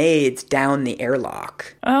of grenades down the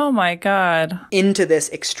airlock. Oh, my God. Into this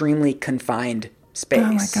extremely confined space.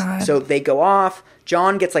 Oh, my God. So they go off.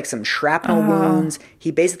 John gets some shrapnel wounds. He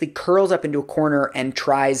basically curls up into a corner and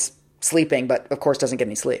tries sleeping, but of course doesn't get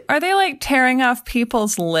any sleep. Are they tearing off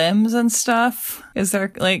people's limbs and stuff? Is there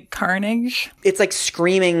carnage? It's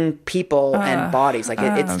screaming people and bodies.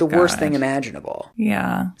 It's the worst thing imaginable.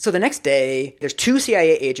 Yeah. So the next day, there's 2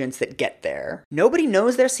 CIA agents that get there. Nobody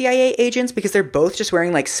knows they're CIA agents because they're both just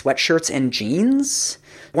wearing sweatshirts and jeans.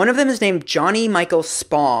 One of them is named Johnny Michael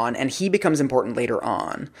Spawn, and he becomes important later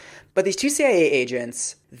on. But these 2 CIA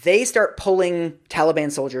agents, they start pulling Taliban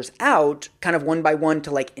soldiers out kind of one by one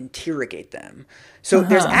to interrogate them. So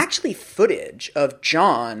there's actually footage of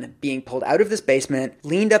John being pulled out of this basement,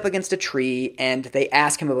 leaned up against a tree, and they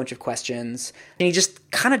ask him a bunch of questions. And he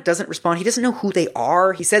just kind of doesn't respond. He doesn't know who they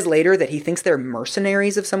are. He says later that he thinks they're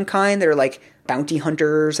mercenaries of some kind. They're bounty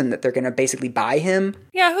hunters and that they're going to basically buy him.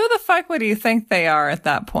 Yeah, who the fuck would you think they are at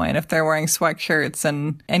that point if they're wearing sweatshirts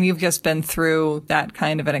and you've just been through that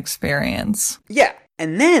kind of an experience? Yeah.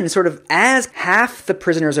 And then, sort of, as half the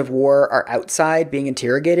prisoners of war are outside being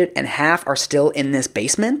interrogated and half are still in this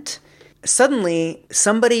basement, suddenly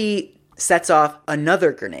somebody sets off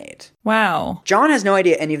another grenade. Wow. John has no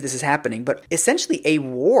idea any of this is happening, but essentially a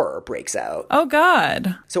war breaks out. Oh,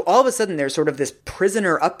 God. So all of a sudden there's sort of this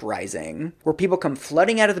prisoner uprising where people come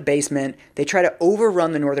flooding out of the basement. They try to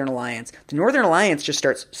overrun the Northern Alliance. The Northern Alliance just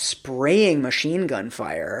starts spraying machine gun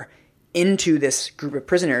fire into this group of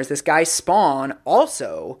prisoners. This guy Spawn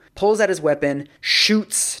also pulls out his weapon,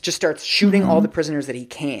 just starts shooting all the prisoners that he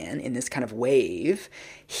can in this kind of wave.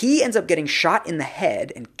 He ends up getting shot in the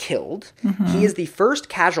head and killed. He is the first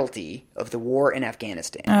casualty of the war in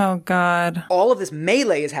Afghanistan. Oh, God. All of this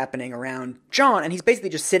melee is happening around John, and he's basically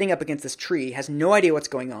just sitting up against this tree, has no idea what's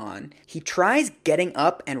going on. He tries getting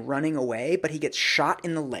up and running away, but he gets shot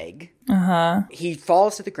in the leg. He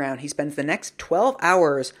falls to the ground. He spends the next 12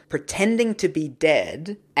 hours pretending to be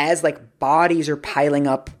dead as bodies are piling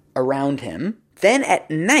up around him. Then at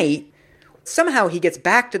night, somehow he gets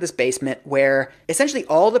back to this basement where essentially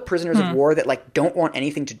all the prisoners of war that don't want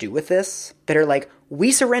anything to do with this, that are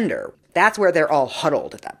we surrender. That's where they're all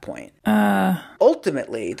huddled at that point.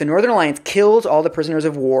 Ultimately, the Northern Alliance kills all the prisoners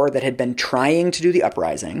of war that had been trying to do the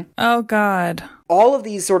uprising. Oh, God. All of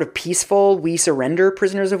these sort of peaceful, we surrender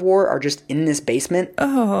prisoners of war are just in this basement.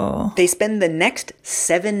 Oh. They spend the next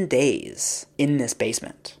 7 days in this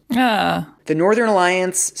basement. The Northern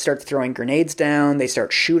Alliance starts throwing grenades down. They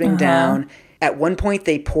start shooting down. At one point,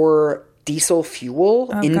 they pour diesel fuel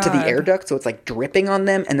into the air duct, so it's like dripping on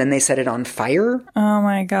them, and then they set it on fire. Oh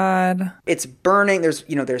my God. It's burning. There's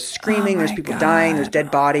screaming, there's people dying, there's dead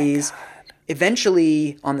bodies.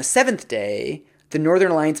 Eventually, on the 7th day, the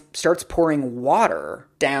Northern Alliance starts pouring water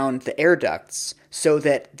down the air ducts so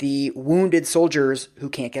that the wounded soldiers who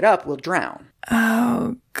can't get up will drown.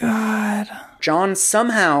 Oh, God. John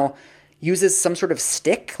somehow uses some sort of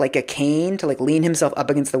stick, like a cane, to like lean himself up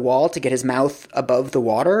against the wall to get his mouth above the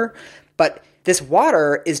water. But this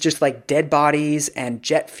water is just like dead bodies and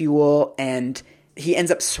jet fuel, and he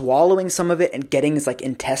ends up swallowing some of it and getting his like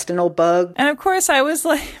intestinal bug. And of course, I was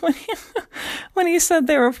like, when he said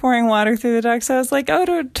they were pouring water through the ducts, I was like,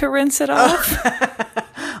 oh, to rinse it off.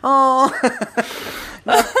 Oh.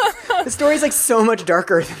 The story's like so much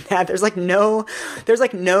darker than that. There's like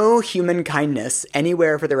no human kindness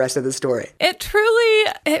anywhere for the rest of the story. It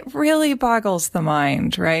really boggles the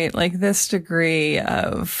mind, right? Like this degree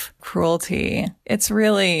of cruelty. It's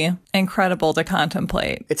really incredible to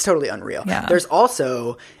contemplate. It's totally unreal. Yeah. There's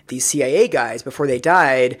also these CIA guys, before they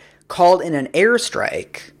died, called in an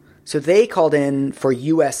airstrike. So they called in for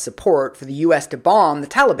U.S. support for the U.S. to bomb the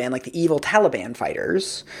Taliban, like the evil Taliban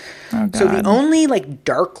fighters. Oh, God. So the only like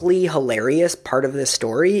darkly hilarious part of this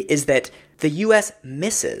story is that the U.S.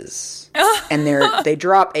 misses. And they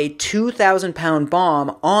drop a 2,000-pound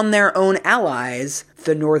bomb on their own allies,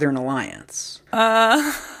 the Northern Alliance.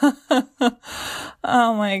 Oh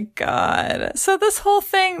my God. So this whole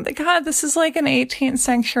thing, God, this is like an 18th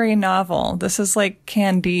century novel. This is like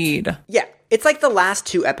Candide. Yeah. It's like the last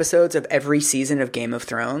 2 episodes of every season of Game of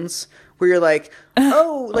Thrones, where you're like,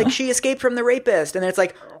 oh, like she escaped from the rapist. And then it's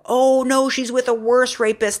like, oh no, she's with a worse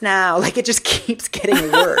rapist now. Like it just keeps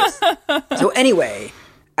getting worse. So anyway,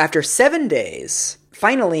 after 7 days,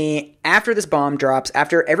 finally, after this bomb drops,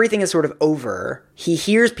 after everything is sort of over, he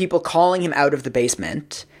hears people calling him out of the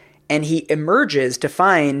basement, and he emerges to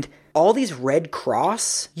find all these Red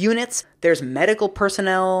Cross units. There's medical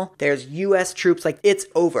personnel, there's U.S. troops, like it's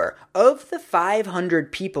over. Of the 500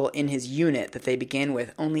 people in his unit that they began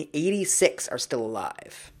with, only 86 are still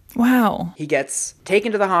alive. Wow. He gets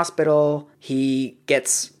taken to the hospital, he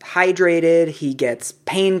gets hydrated, he gets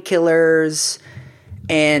painkillers,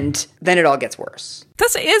 and then it all gets worse.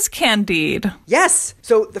 This is Candide. Yes.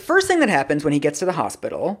 So the first thing that happens when he gets to the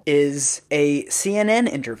hospital is a CNN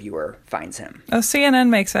interviewer finds him. Oh, CNN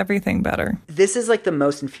makes everything better. This is like the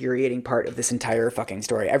most infuriating part of this entire fucking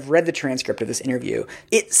story. I've read the transcript of this interview.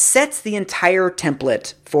 It sets the entire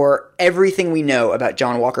template for everything we know about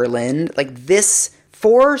John Walker Lindh. Like this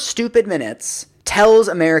 4 stupid minutes tells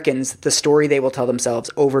Americans the story they will tell themselves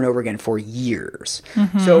over and over again for years.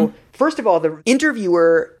 Mm-hmm. So first of all, the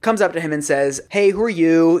interviewer comes up to him and says, hey, who are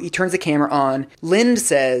you? He turns the camera on. Lindh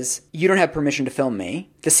says, you don't have permission to film me.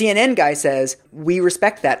 The CNN guy says, we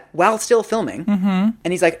respect that, while still filming. Mm-hmm.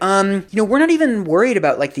 And he's like, we're not even worried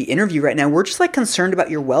about like the interview right now. We're just like concerned about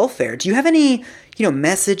your welfare. Do you have any,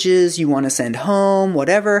 messages you want to send home,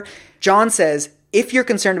 whatever? John says, if you're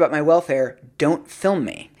concerned about my welfare, don't film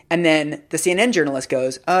me. And then the CNN journalist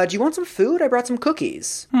goes, do you want some food? I brought some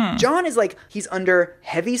cookies. John is like, he's under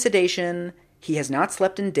heavy sedation. He has not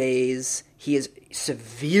slept in days. He is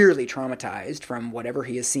severely traumatized from whatever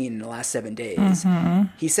he has seen in the last 7 days. Mm-hmm.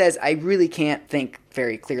 He says, I really can't think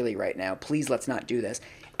very clearly right now. Please, let's not do this.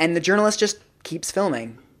 And the journalist just keeps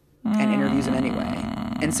filming and interviews him anyway.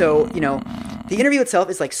 And so, the interview itself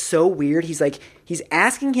is like so weird. He's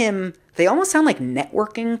asking him, they almost sound like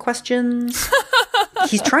networking questions.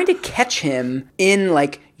 He's trying to catch him in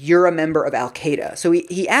like, you're a member of Al-Qaeda. So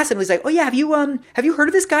he asks him, he's like, oh yeah, have you heard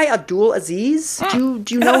of this guy, Abdul Aziz? Do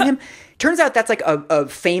you know him? Turns out that's like a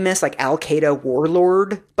famous like Al-Qaeda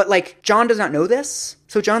warlord. But like, John does not know this.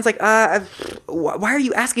 So John's like, why are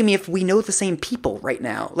you asking me if we know the same people right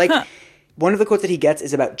now? Like, one of the quotes that he gets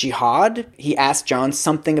is about jihad. He asks John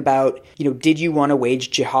something about, did you want to wage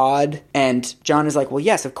jihad? And John is like, well,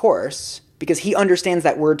 yes, of course. Because he understands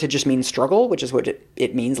that word to just mean struggle, which is what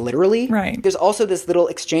it means literally. Right. There's also this little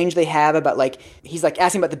exchange they have about like, he's like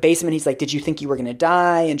asking about the basement. He's like, did you think you were going to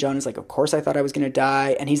die? And John is like, of course I thought I was going to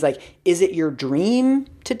die. And he's like, is it your dream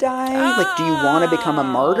to die? Like, do you want to become a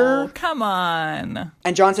martyr? Come on.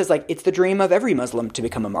 And John says like, it's the dream of every Muslim to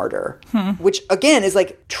become a martyr. Which again is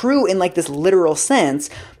like true in like this literal sense.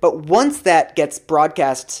 But once that gets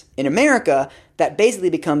broadcast in America, that basically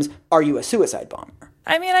becomes, are you a suicide bomber?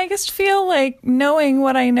 I mean, I just feel like knowing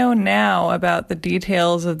what I know now about the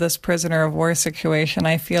details of this prisoner of war situation,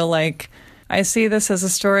 I feel like I see this as a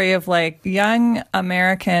story of like young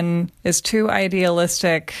American is too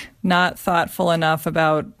idealistic, not thoughtful enough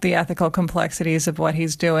about the ethical complexities of what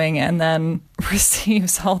he's doing, and then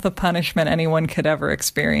receives all the punishment anyone could ever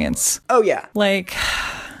experience. Oh, yeah. Like,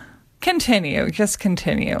 just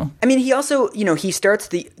continue. I mean, he also, he starts,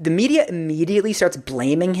 the media immediately starts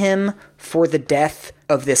blaming him for the death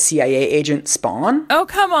of the CIA agent Spawn. Oh,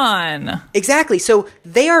 come on. Exactly. So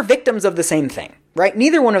they are victims of the same thing. Right?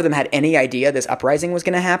 Neither one of them had any idea this uprising was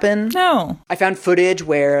going to happen. No. I found footage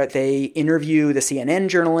where they interview the CNN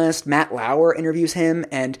journalist. Matt Lauer interviews him.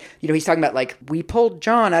 And, he's talking about, like, we pulled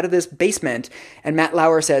John out of this basement. And Matt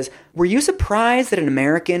Lauer says, were you surprised that an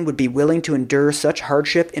American would be willing to endure such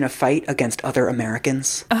hardship in a fight against other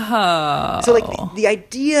Americans? Oh. So, like, the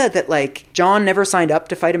idea that, like, John never signed up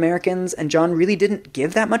to fight Americans and John really didn't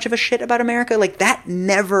give that much of a shit about America, like, that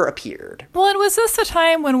never appeared. Well, and was this the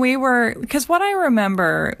time when we were... Because what I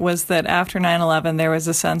remember was that after 9/11, there was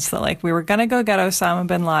a sense that, like, we were going to go get Osama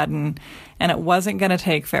bin Laden, and it wasn't going to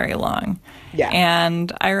take very long. Yeah.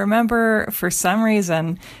 And I remember, for some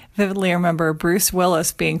reason, vividly remember Bruce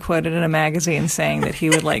Willis being quoted in a magazine saying that he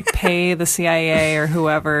would, like, pay the CIA or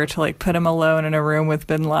whoever to, like, put him alone in a room with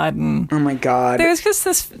bin Laden. Oh, my God. There's just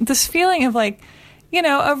this feeling of, like,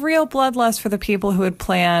 of real bloodlust for the people who had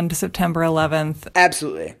planned September 11th.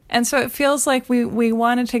 Absolutely. And so it feels like we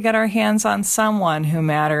wanted to get our hands on someone who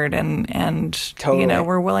mattered and totally.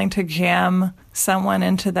 We're willing to jam someone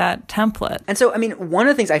into that template. And so, I mean, one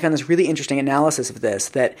of the things I found this really interesting analysis of this,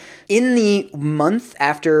 that in the month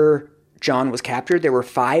after John was captured, there were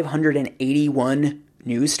 581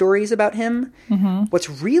 news stories about him. Mm-hmm. What's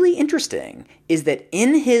really interesting is that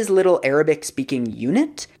in his little Arabic-speaking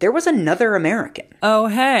unit, there was another American. Oh,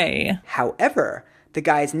 hey. However, the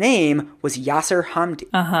guy's name was Yasser Hamdi.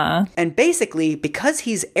 Uh-huh. And basically, because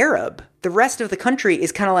he's Arab, the rest of the country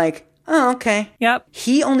is kind of like, oh, okay. Yep.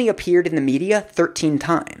 He only appeared in the media 13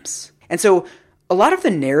 times. And so a lot of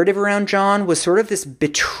the narrative around John was sort of this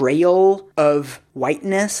betrayal of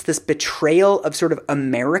whiteness, this betrayal of sort of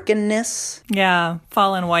Americanness. Yeah,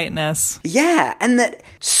 fallen whiteness. Yeah, and that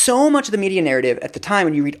so much of the media narrative at the time,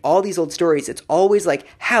 when you read all these old stories, it's always like,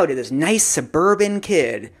 how did this nice suburban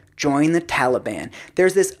kid join the Taliban?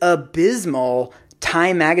 There's this abysmal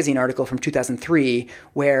Time magazine article from 2003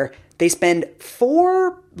 where they spend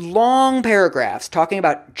 4 long paragraphs talking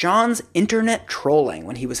about John's internet trolling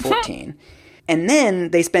when he was 14. And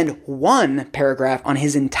then they spend 1 paragraph on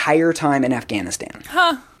his entire time in Afghanistan.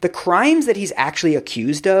 Huh. The crimes that he's actually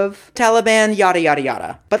accused of, Taliban, yada, yada,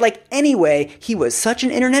 yada. But, like, anyway, he was such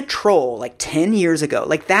an internet troll, like, 10 years ago.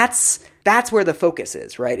 Like, that's where the focus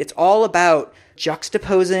is, right? It's all about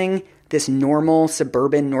juxtaposing this normal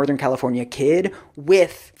suburban Northern California kid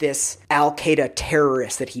with this Al-Qaeda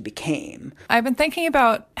terrorist that he became. I've been thinking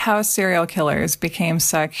about how serial killers became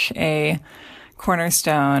such a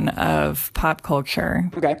cornerstone of pop culture.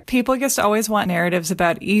 Okay. People just always want narratives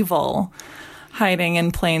about evil hiding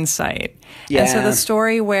in plain sight. Yeah. And so the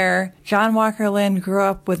story where John Walker Lindh grew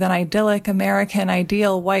up with an idyllic American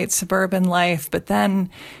ideal white suburban life, but then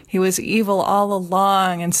he was evil all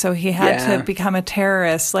along, and so he had to become a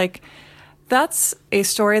terrorist. Like, that's a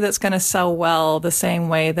story that's going to sell well the same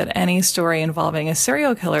way that any story involving a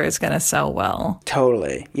serial killer is going to sell well.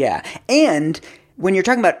 Totally. Yeah. And when you're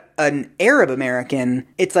talking about an Arab American,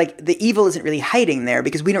 it's like the evil isn't really hiding there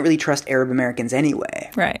because we don't really trust Arab Americans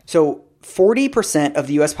anyway. Right. So 40% of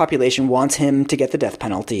the U.S. population wants him to get the death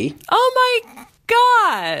penalty. Oh my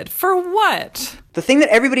God. For what? The thing that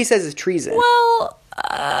everybody says is treason. Well,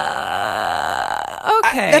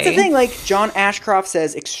 okay. That's the thing. Like, John Ashcroft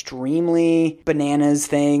says extremely bananas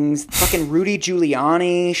things. Fucking Rudy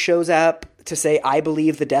Giuliani shows up to say, I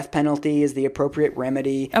believe the death penalty is the appropriate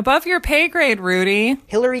remedy. Above your pay grade, Rudy.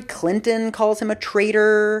 Hillary Clinton calls him a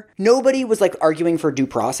traitor. Nobody was, like, arguing for due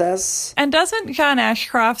process. And doesn't John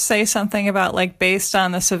Ashcroft say something about, like, based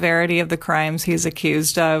on the severity of the crimes he's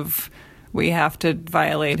accused of, we have to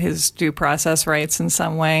violate his due process rights in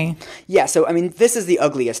some way? Yeah, so, I mean, this is the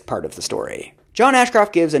ugliest part of the story. John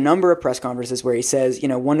Ashcroft gives a number of press conferences where he says,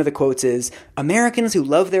 one of the quotes is, Americans who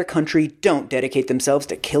love their country don't dedicate themselves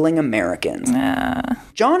to killing Americans.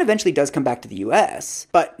 John eventually does come back to the U.S.,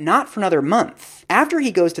 but not for another month. After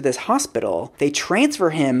he goes to this hospital, they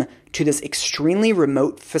transfer him to this extremely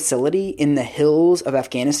remote facility in the hills of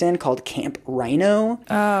Afghanistan called Camp Rhino.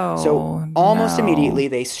 Oh, so almost immediately,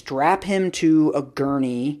 they strap him to a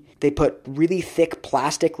gurney. They put really thick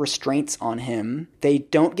plastic restraints on him. They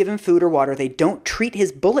don't give him food or water. They don't treat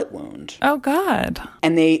his bullet wound. Oh, God.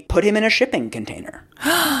 And they put him in a shipping container.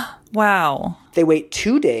 Wow. They wait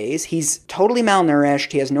 2 days. He's totally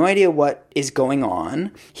malnourished. He has no idea what is going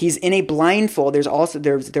on. He's in a blindfold. There's also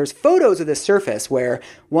there's photos of this surface where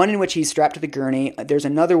one in which he's strapped to the gurney. There's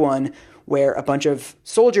another one where a bunch of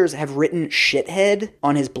soldiers have written shithead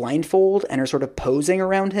on his blindfold and are sort of posing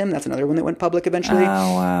around him. That's another one that went public eventually.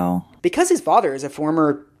 Oh, wow. Because his father is a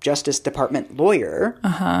former Justice Department lawyer,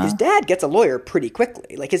 his dad gets a lawyer pretty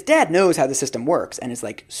quickly. Like, his dad knows how the system works and is,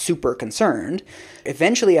 like, super concerned.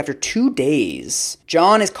 Eventually, after 2 days,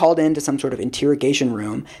 John is called into some sort of interrogation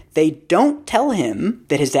room. They don't tell him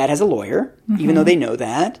that his dad has a lawyer, even though they know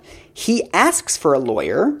that. He asks for a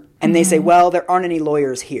lawyer, and they say, well, there aren't any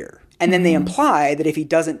lawyers here. And then they imply that if he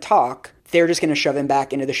doesn't talk, they're just going to shove him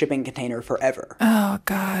back into the shipping container forever. Oh,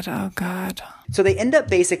 God. Oh, God. So they end up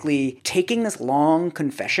basically taking this long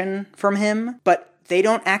confession from him, but they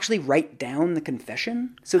don't actually write down the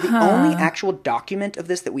confession. So the only actual document of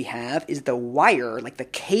this that we have is the wire, like the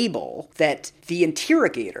cable, that the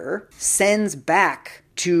interrogator sends back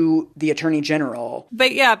to the Attorney General.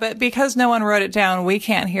 But because no one wrote it down, we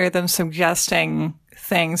can't hear them suggesting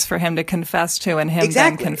things for him to confess to and him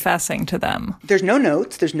then confessing to them. There's no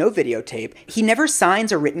notes. There's no videotape. He never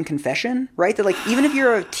signs a written confession, right? That, like, even if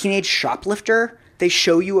you're a teenage shoplifter, they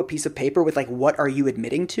show you a piece of paper with, like, what are you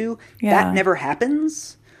admitting to? Yeah. That never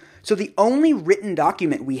happens. So the only written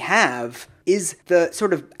document we have is the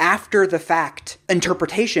sort of after-the-fact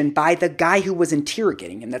interpretation by the guy who was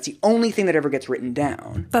interrogating him. That's the only thing that ever gets written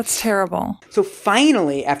down. That's terrible. So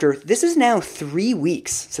finally, this is now 3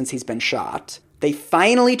 weeks since he's been shot, they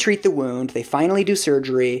finally treat the wound. They finally do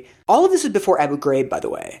surgery. All of this is before Abu Ghraib, by the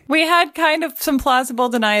way. We had kind of some plausible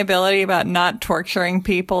deniability about not torturing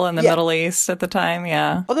people in the Middle East at the time,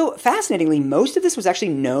 yeah. Although, fascinatingly, most of this was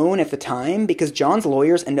actually known at the time because John's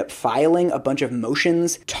lawyers end up filing a bunch of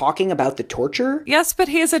motions talking about the torture. Yes, but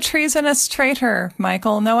he's a treasonous traitor,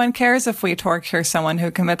 Michael. No one cares if we torture someone who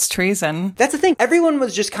commits treason. That's the thing. Everyone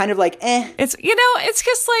was just kind of like, eh. It's, it's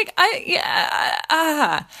just like,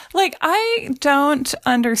 I don't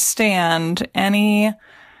understand any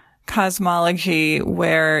cosmology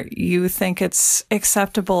where you think it's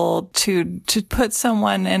acceptable to put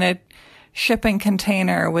someone in a shipping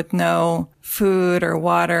container with no food or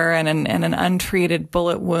water and an untreated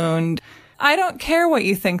bullet wound. I don't care what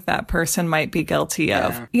you think that person might be guilty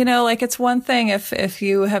of. It's one thing if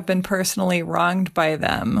you have been personally wronged by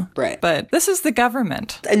them. Right. But this is the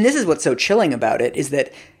government. And this is what's so chilling about it, is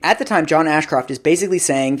that at the time, John Ashcroft is basically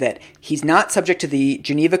saying that he's not subject to the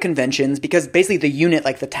Geneva Conventions because basically the unit,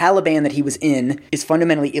 like the Taliban that he was in, is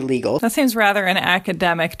fundamentally illegal. That seems rather an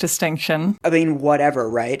academic distinction. I mean, whatever,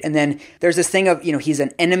 right? And then there's this thing of, he's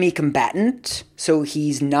an enemy combatant, so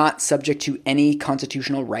he's not subject to any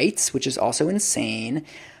constitutional rights, which is also insane.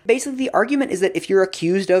 Basically, the argument is that if you're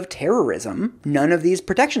accused of terrorism, none of these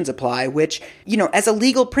protections apply, which, as a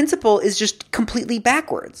legal principle is just completely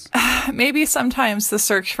backwards. Maybe sometimes the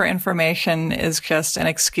search for information is just an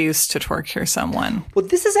excuse to torture someone. Well,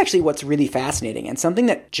 this is actually what's really fascinating, and something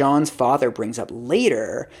that John's father brings up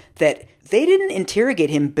later, that they didn't interrogate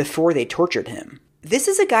him before they tortured him. This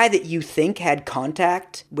is a guy that you think had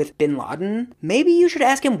contact with bin Laden. Maybe you should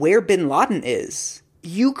ask him where bin Laden is.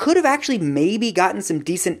 You could have actually maybe gotten some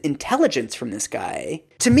decent intelligence from this guy.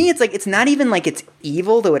 To me, it's not even like it's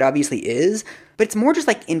evil, though it obviously is, but it's more just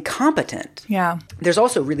like incompetent. Yeah. There's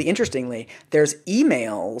also, really interestingly, there's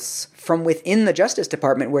emails from within the Justice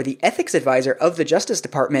Department where the ethics advisor of the Justice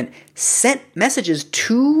Department sent messages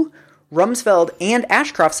to Rumsfeld and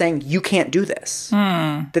Ashcroft saying, you can't do this.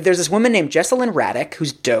 That there's this woman named Jesselyn Raddick,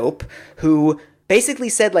 who's dope, who basically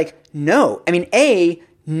said, no. I mean,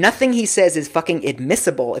 nothing he says is fucking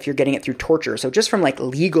admissible if you're getting it through torture. So just from,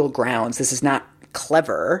 legal grounds, this is not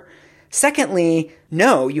clever. Secondly,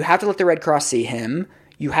 no, you have to let the Red Cross see him.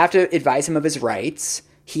 You have to advise him of his rights.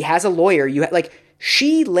 He has a lawyer.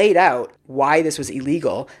 She laid out why this was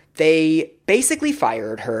illegal. They basically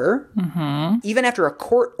fired her. Mm-hmm. Even after a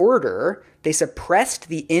court order, they suppressed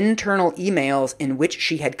the internal emails in which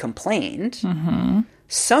she had complained. Mm-hmm.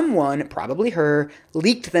 Someone, probably her,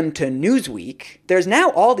 leaked them to Newsweek. There's now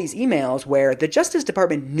all these emails where the Justice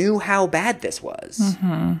Department knew how bad this was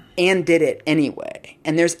and did it anyway.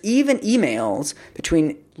 And there's even emails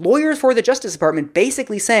between lawyers for the Justice Department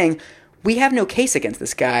basically saying, we have no case against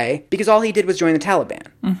this guy because all he did was join the Taliban.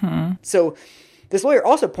 Mm-hmm. So this lawyer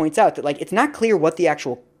also points out that, it's not clear what the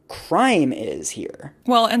actual crime is here.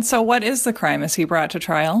 Well, and so what is the crime? Is he brought to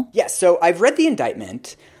trial? Yes, so I've read the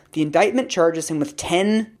indictment. The indictment charges him with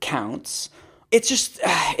 10 counts. It's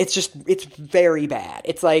very bad.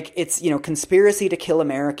 It's conspiracy to kill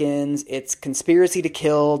Americans. It's conspiracy to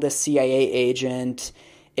kill the CIA agent.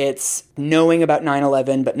 It's knowing about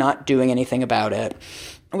 9/11 but not doing anything about it.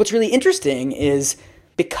 And what's really interesting is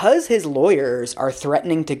because his lawyers are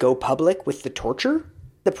threatening to go public with the torture,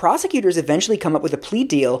 the prosecutors eventually come up with a plea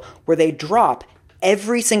deal where they drop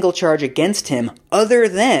every single charge against him other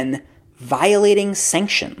than violating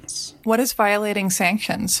sanctions. What is violating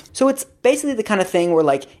sanctions? So it's basically the kind of thing where,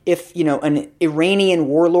 like, if, an Iranian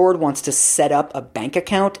warlord wants to set up a bank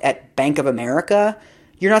account at Bank of America,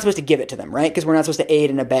 you're not supposed to give it to them, right? Because we're not supposed to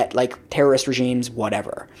aid and abet, like, terrorist regimes,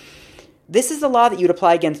 whatever. This is the law that you'd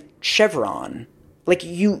apply against Chevron. Like,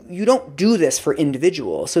 you don't do this for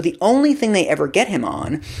individuals. So the only thing they ever get him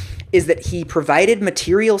on is that he provided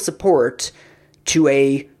material support to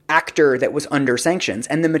a actor that was under sanctions.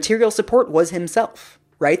 And the material support was himself,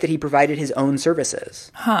 right? That he provided his own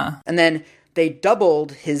services. Huh. And then they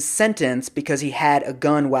doubled his sentence because he had a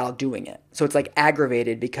gun while doing it. So it's like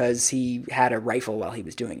aggravated because he had a rifle while he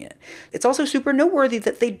was doing it. It's also super noteworthy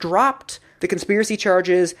that they dropped the conspiracy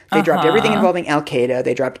charges. They dropped everything involving Al-Qaeda.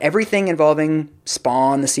 They dropped everything involving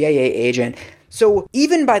Spawn, the CIA agent. So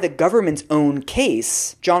even by the government's own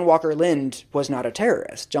case, John Walker Lindh was not a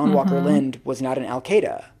terrorist. John Walker Lindh was not an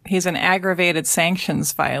Al-Qaeda. He's an aggravated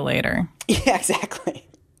sanctions violator. Yeah, exactly.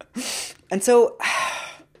 And so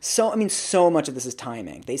much of this is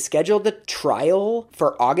timing. They scheduled the trial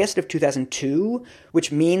for August of 2002,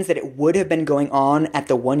 which means that it would have been going on at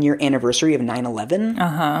the 1-year anniversary of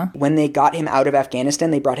 9/11. When they got him out of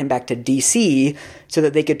Afghanistan, they brought him back to D.C. so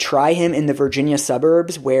that they could try him in the Virginia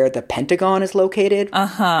suburbs where the Pentagon is located.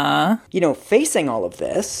 Facing all of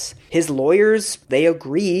this, his lawyers, they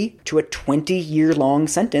agree to a 20-year-long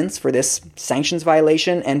sentence for this sanctions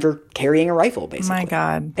violation and for carrying a rifle, basically. My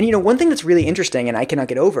God. And, one thing that's really interesting, and I cannot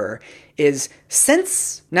get over, is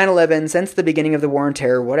since 9/11, since the beginning of the War on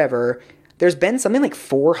Terror, whatever, there's been something like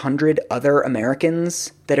 400 other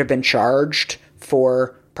Americans that have been charged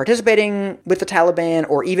for participating with the Taliban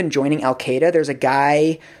or even joining Al-Qaeda. There's a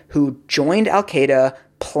guy who joined Al-Qaeda,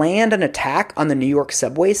 planned an attack on the New York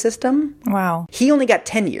subway system. Wow. He only got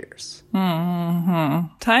 10 years.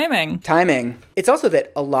 Timing. It's also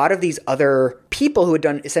that a lot of these other people who had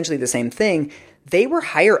done essentially the same thing, they were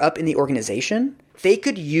higher up in the organization. They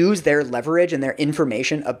could use their leverage and their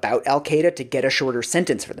information about Al-Qaeda to get a shorter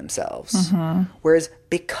sentence for themselves. Whereas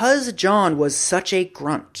because John was such a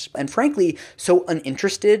grunt and frankly so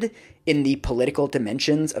uninterested in the political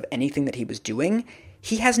dimensions of anything that he was doing,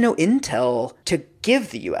 he has no intel to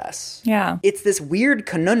give the U.S. Yeah. It's this weird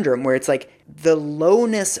conundrum where it's like the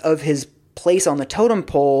lowness of his place on the totem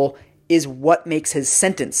pole is what makes his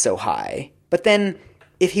sentence so high. But then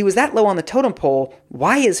if he was that low on the totem pole,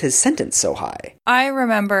 why is his sentence so high? I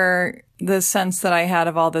remember the sense that I had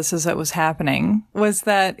of all this as it was happening was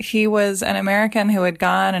that he was an American who had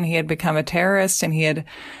gone and he had become a terrorist and he had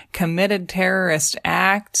committed terrorist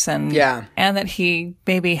acts and that he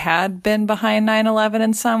maybe had been behind 9/11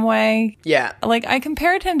 in some way. Yeah. Like, I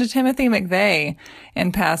compared him to Timothy McVeigh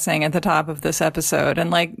in passing at the top of this episode.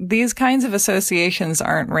 And like, these kinds of associations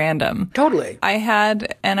aren't random. Totally. I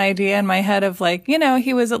had an idea in my head of like,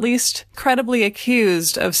 he was at least credibly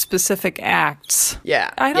accused of specific acts.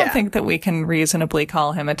 Yeah. I don't think that we can reasonably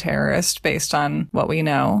call him a terrorist based on what we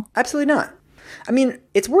know. Absolutely not. I mean,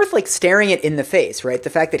 it's worth like staring it in the face, right? The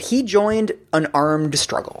fact that he joined an armed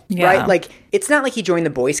struggle, right? Like, it's not like he joined the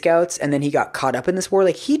Boy Scouts and then he got caught up in this war.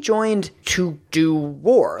 Like, he joined to do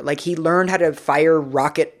war. Like, he learned how to fire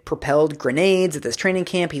rocket-propelled grenades at this training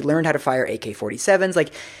camp. He learned how to fire AK-47s.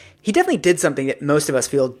 Like, he definitely did something that most of us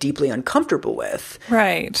feel deeply uncomfortable with.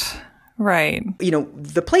 Right.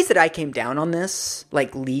 The place that I came down on this,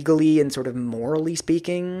 like legally and sort of morally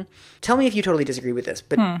speaking, tell me if you totally disagree with this,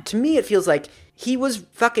 but to me it feels like he was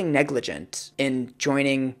fucking negligent in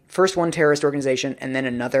joining first one terrorist organization and then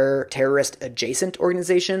another terrorist adjacent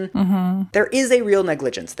organization. There is a real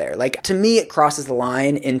negligence there. Like, to me it crosses the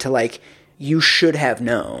line into like, you should have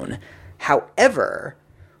known. However,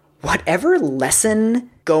 whatever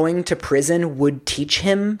lesson going to prison would teach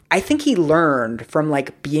him, I think he learned from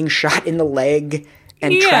like being shot in the leg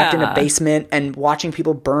and trapped in a basement and watching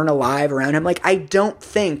people burn alive around him. Like, I don't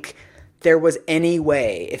think there was any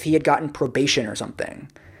way, if he had gotten probation or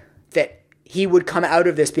something, that he would come out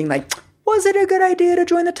of this being like, was it a good idea to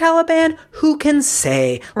join the Taliban? Who can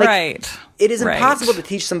say? Like, right. It is impossible to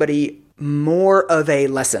teach somebody more of a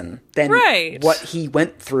lesson than what he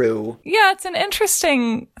went through. Yeah, it's an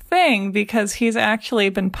interesting thing because he's actually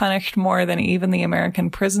been punished more than even the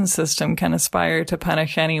American prison system can aspire to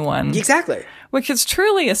punish anyone. Exactly. Which is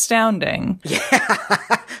truly astounding. Yeah.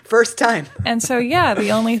 First time. And so,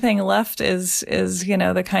 the only thing left is,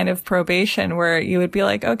 the kind of probation where you would be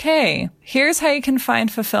like, okay, here's how you can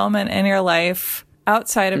find fulfillment in your life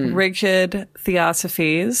outside of rigid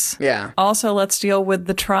theosophies. Yeah. Also, let's deal with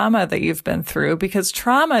the trauma that you've been through, because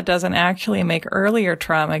trauma doesn't actually make earlier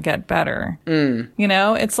trauma get better. You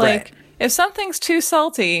know, it's like, Right. if something's too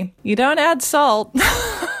salty, you don't add salt.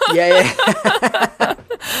 Yeah.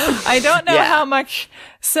 I don't know Yeah. how much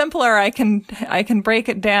simpler I can break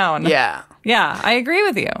it down. Yeah. Yeah, I agree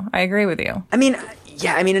with you. I mean,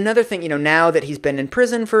 another thing, now that he's been in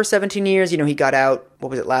prison for 17 years, he got out, what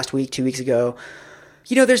was it, last week, 2 weeks ago?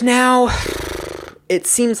 There's now, it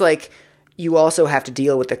seems like you also have to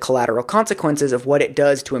deal with the collateral consequences of what it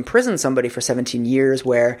does to imprison somebody for 17 years,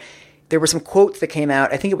 where there were some quotes that came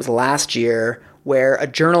out, I think it was last year, where a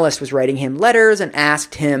journalist was writing him letters and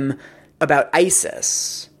asked him about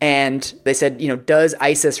ISIS. And they said, does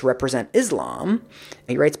ISIS represent Islam? And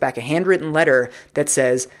he writes back a handwritten letter that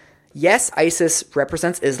says, yes, ISIS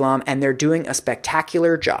represents Islam, and they're doing a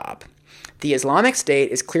spectacular job. The Islamic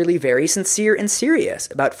State is clearly very sincere and serious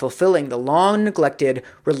about fulfilling the long-neglected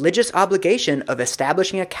religious obligation of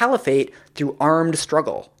establishing a caliphate through armed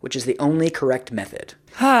struggle, which is the only correct method.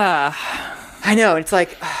 I know, it's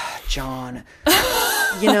like, John,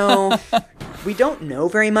 we don't know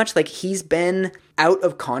very much. Like, he's been out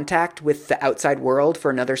of contact with the outside world for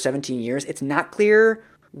another 17 years. It's not clear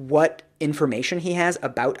what information he has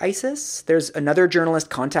about ISIS. There's another journalist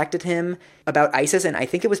contacted him about ISIS, and I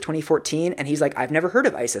think it was 2014, and he's like, I've never heard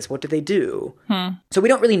of ISIS. What do they do? So we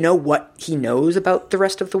don't really know what he knows about the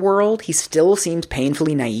rest of the world. He still seems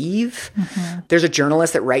painfully naive. There's a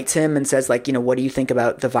journalist that writes him and says, like, what do you think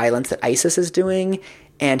about the violence that ISIS is doing?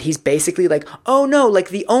 And he's basically like, oh no, like,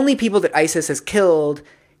 the only people that ISIS has killed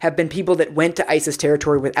have been people that went to ISIS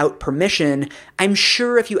territory without permission. I'm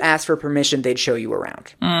sure if you asked for permission, they'd show you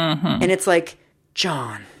around. And it's like,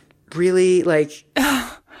 John, really? Like,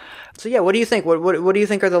 so yeah, what do you think? What do you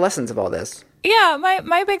think are the lessons of all this? Yeah,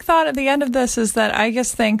 my big thought at the end of this is that I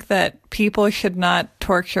just think that people should not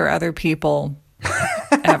torture other people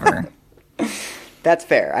ever. That's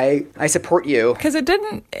fair. I support you. Because it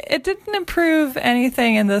didn't improve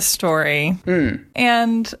anything in this story.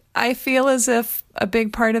 And I feel as if a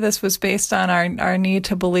big part of this was based on our need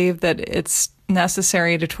to believe that it's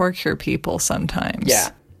necessary to torture people sometimes.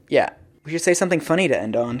 Yeah. We should say something funny to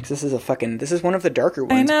end on, because this is one of the darker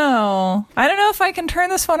ones. I know. I don't know if I can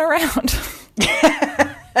turn this one around.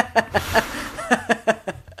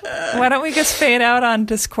 Why don't we just fade out on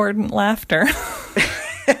discordant laughter?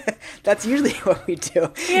 That's usually what we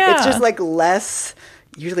do. Yeah. It's just like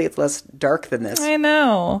usually it's less dark than this. I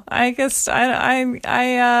know. I guess I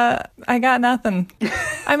got nothing.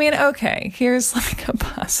 I mean, okay, here's like a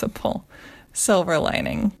possible silver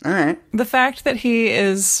lining. All right. The fact that he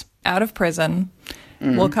is out of prison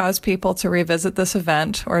will cause people to revisit this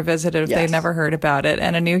event or visit it if they never heard about it.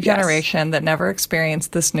 And a new generation that never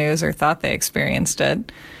experienced this news or thought they experienced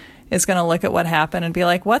it is going to look at what happened and be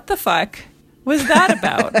like, what the fuck was that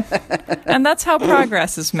about? And that's how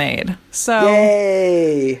progress is made. So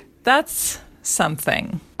Yay! that's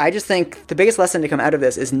something. I just think the biggest lesson to come out of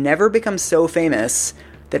this is never become so famous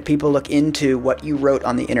that people look into what you wrote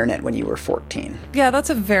on the internet when you were 14. Yeah, that's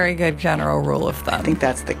a very good general rule of thumb. I think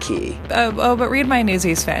that's the key. But read my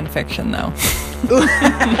Newsies fan fiction, though.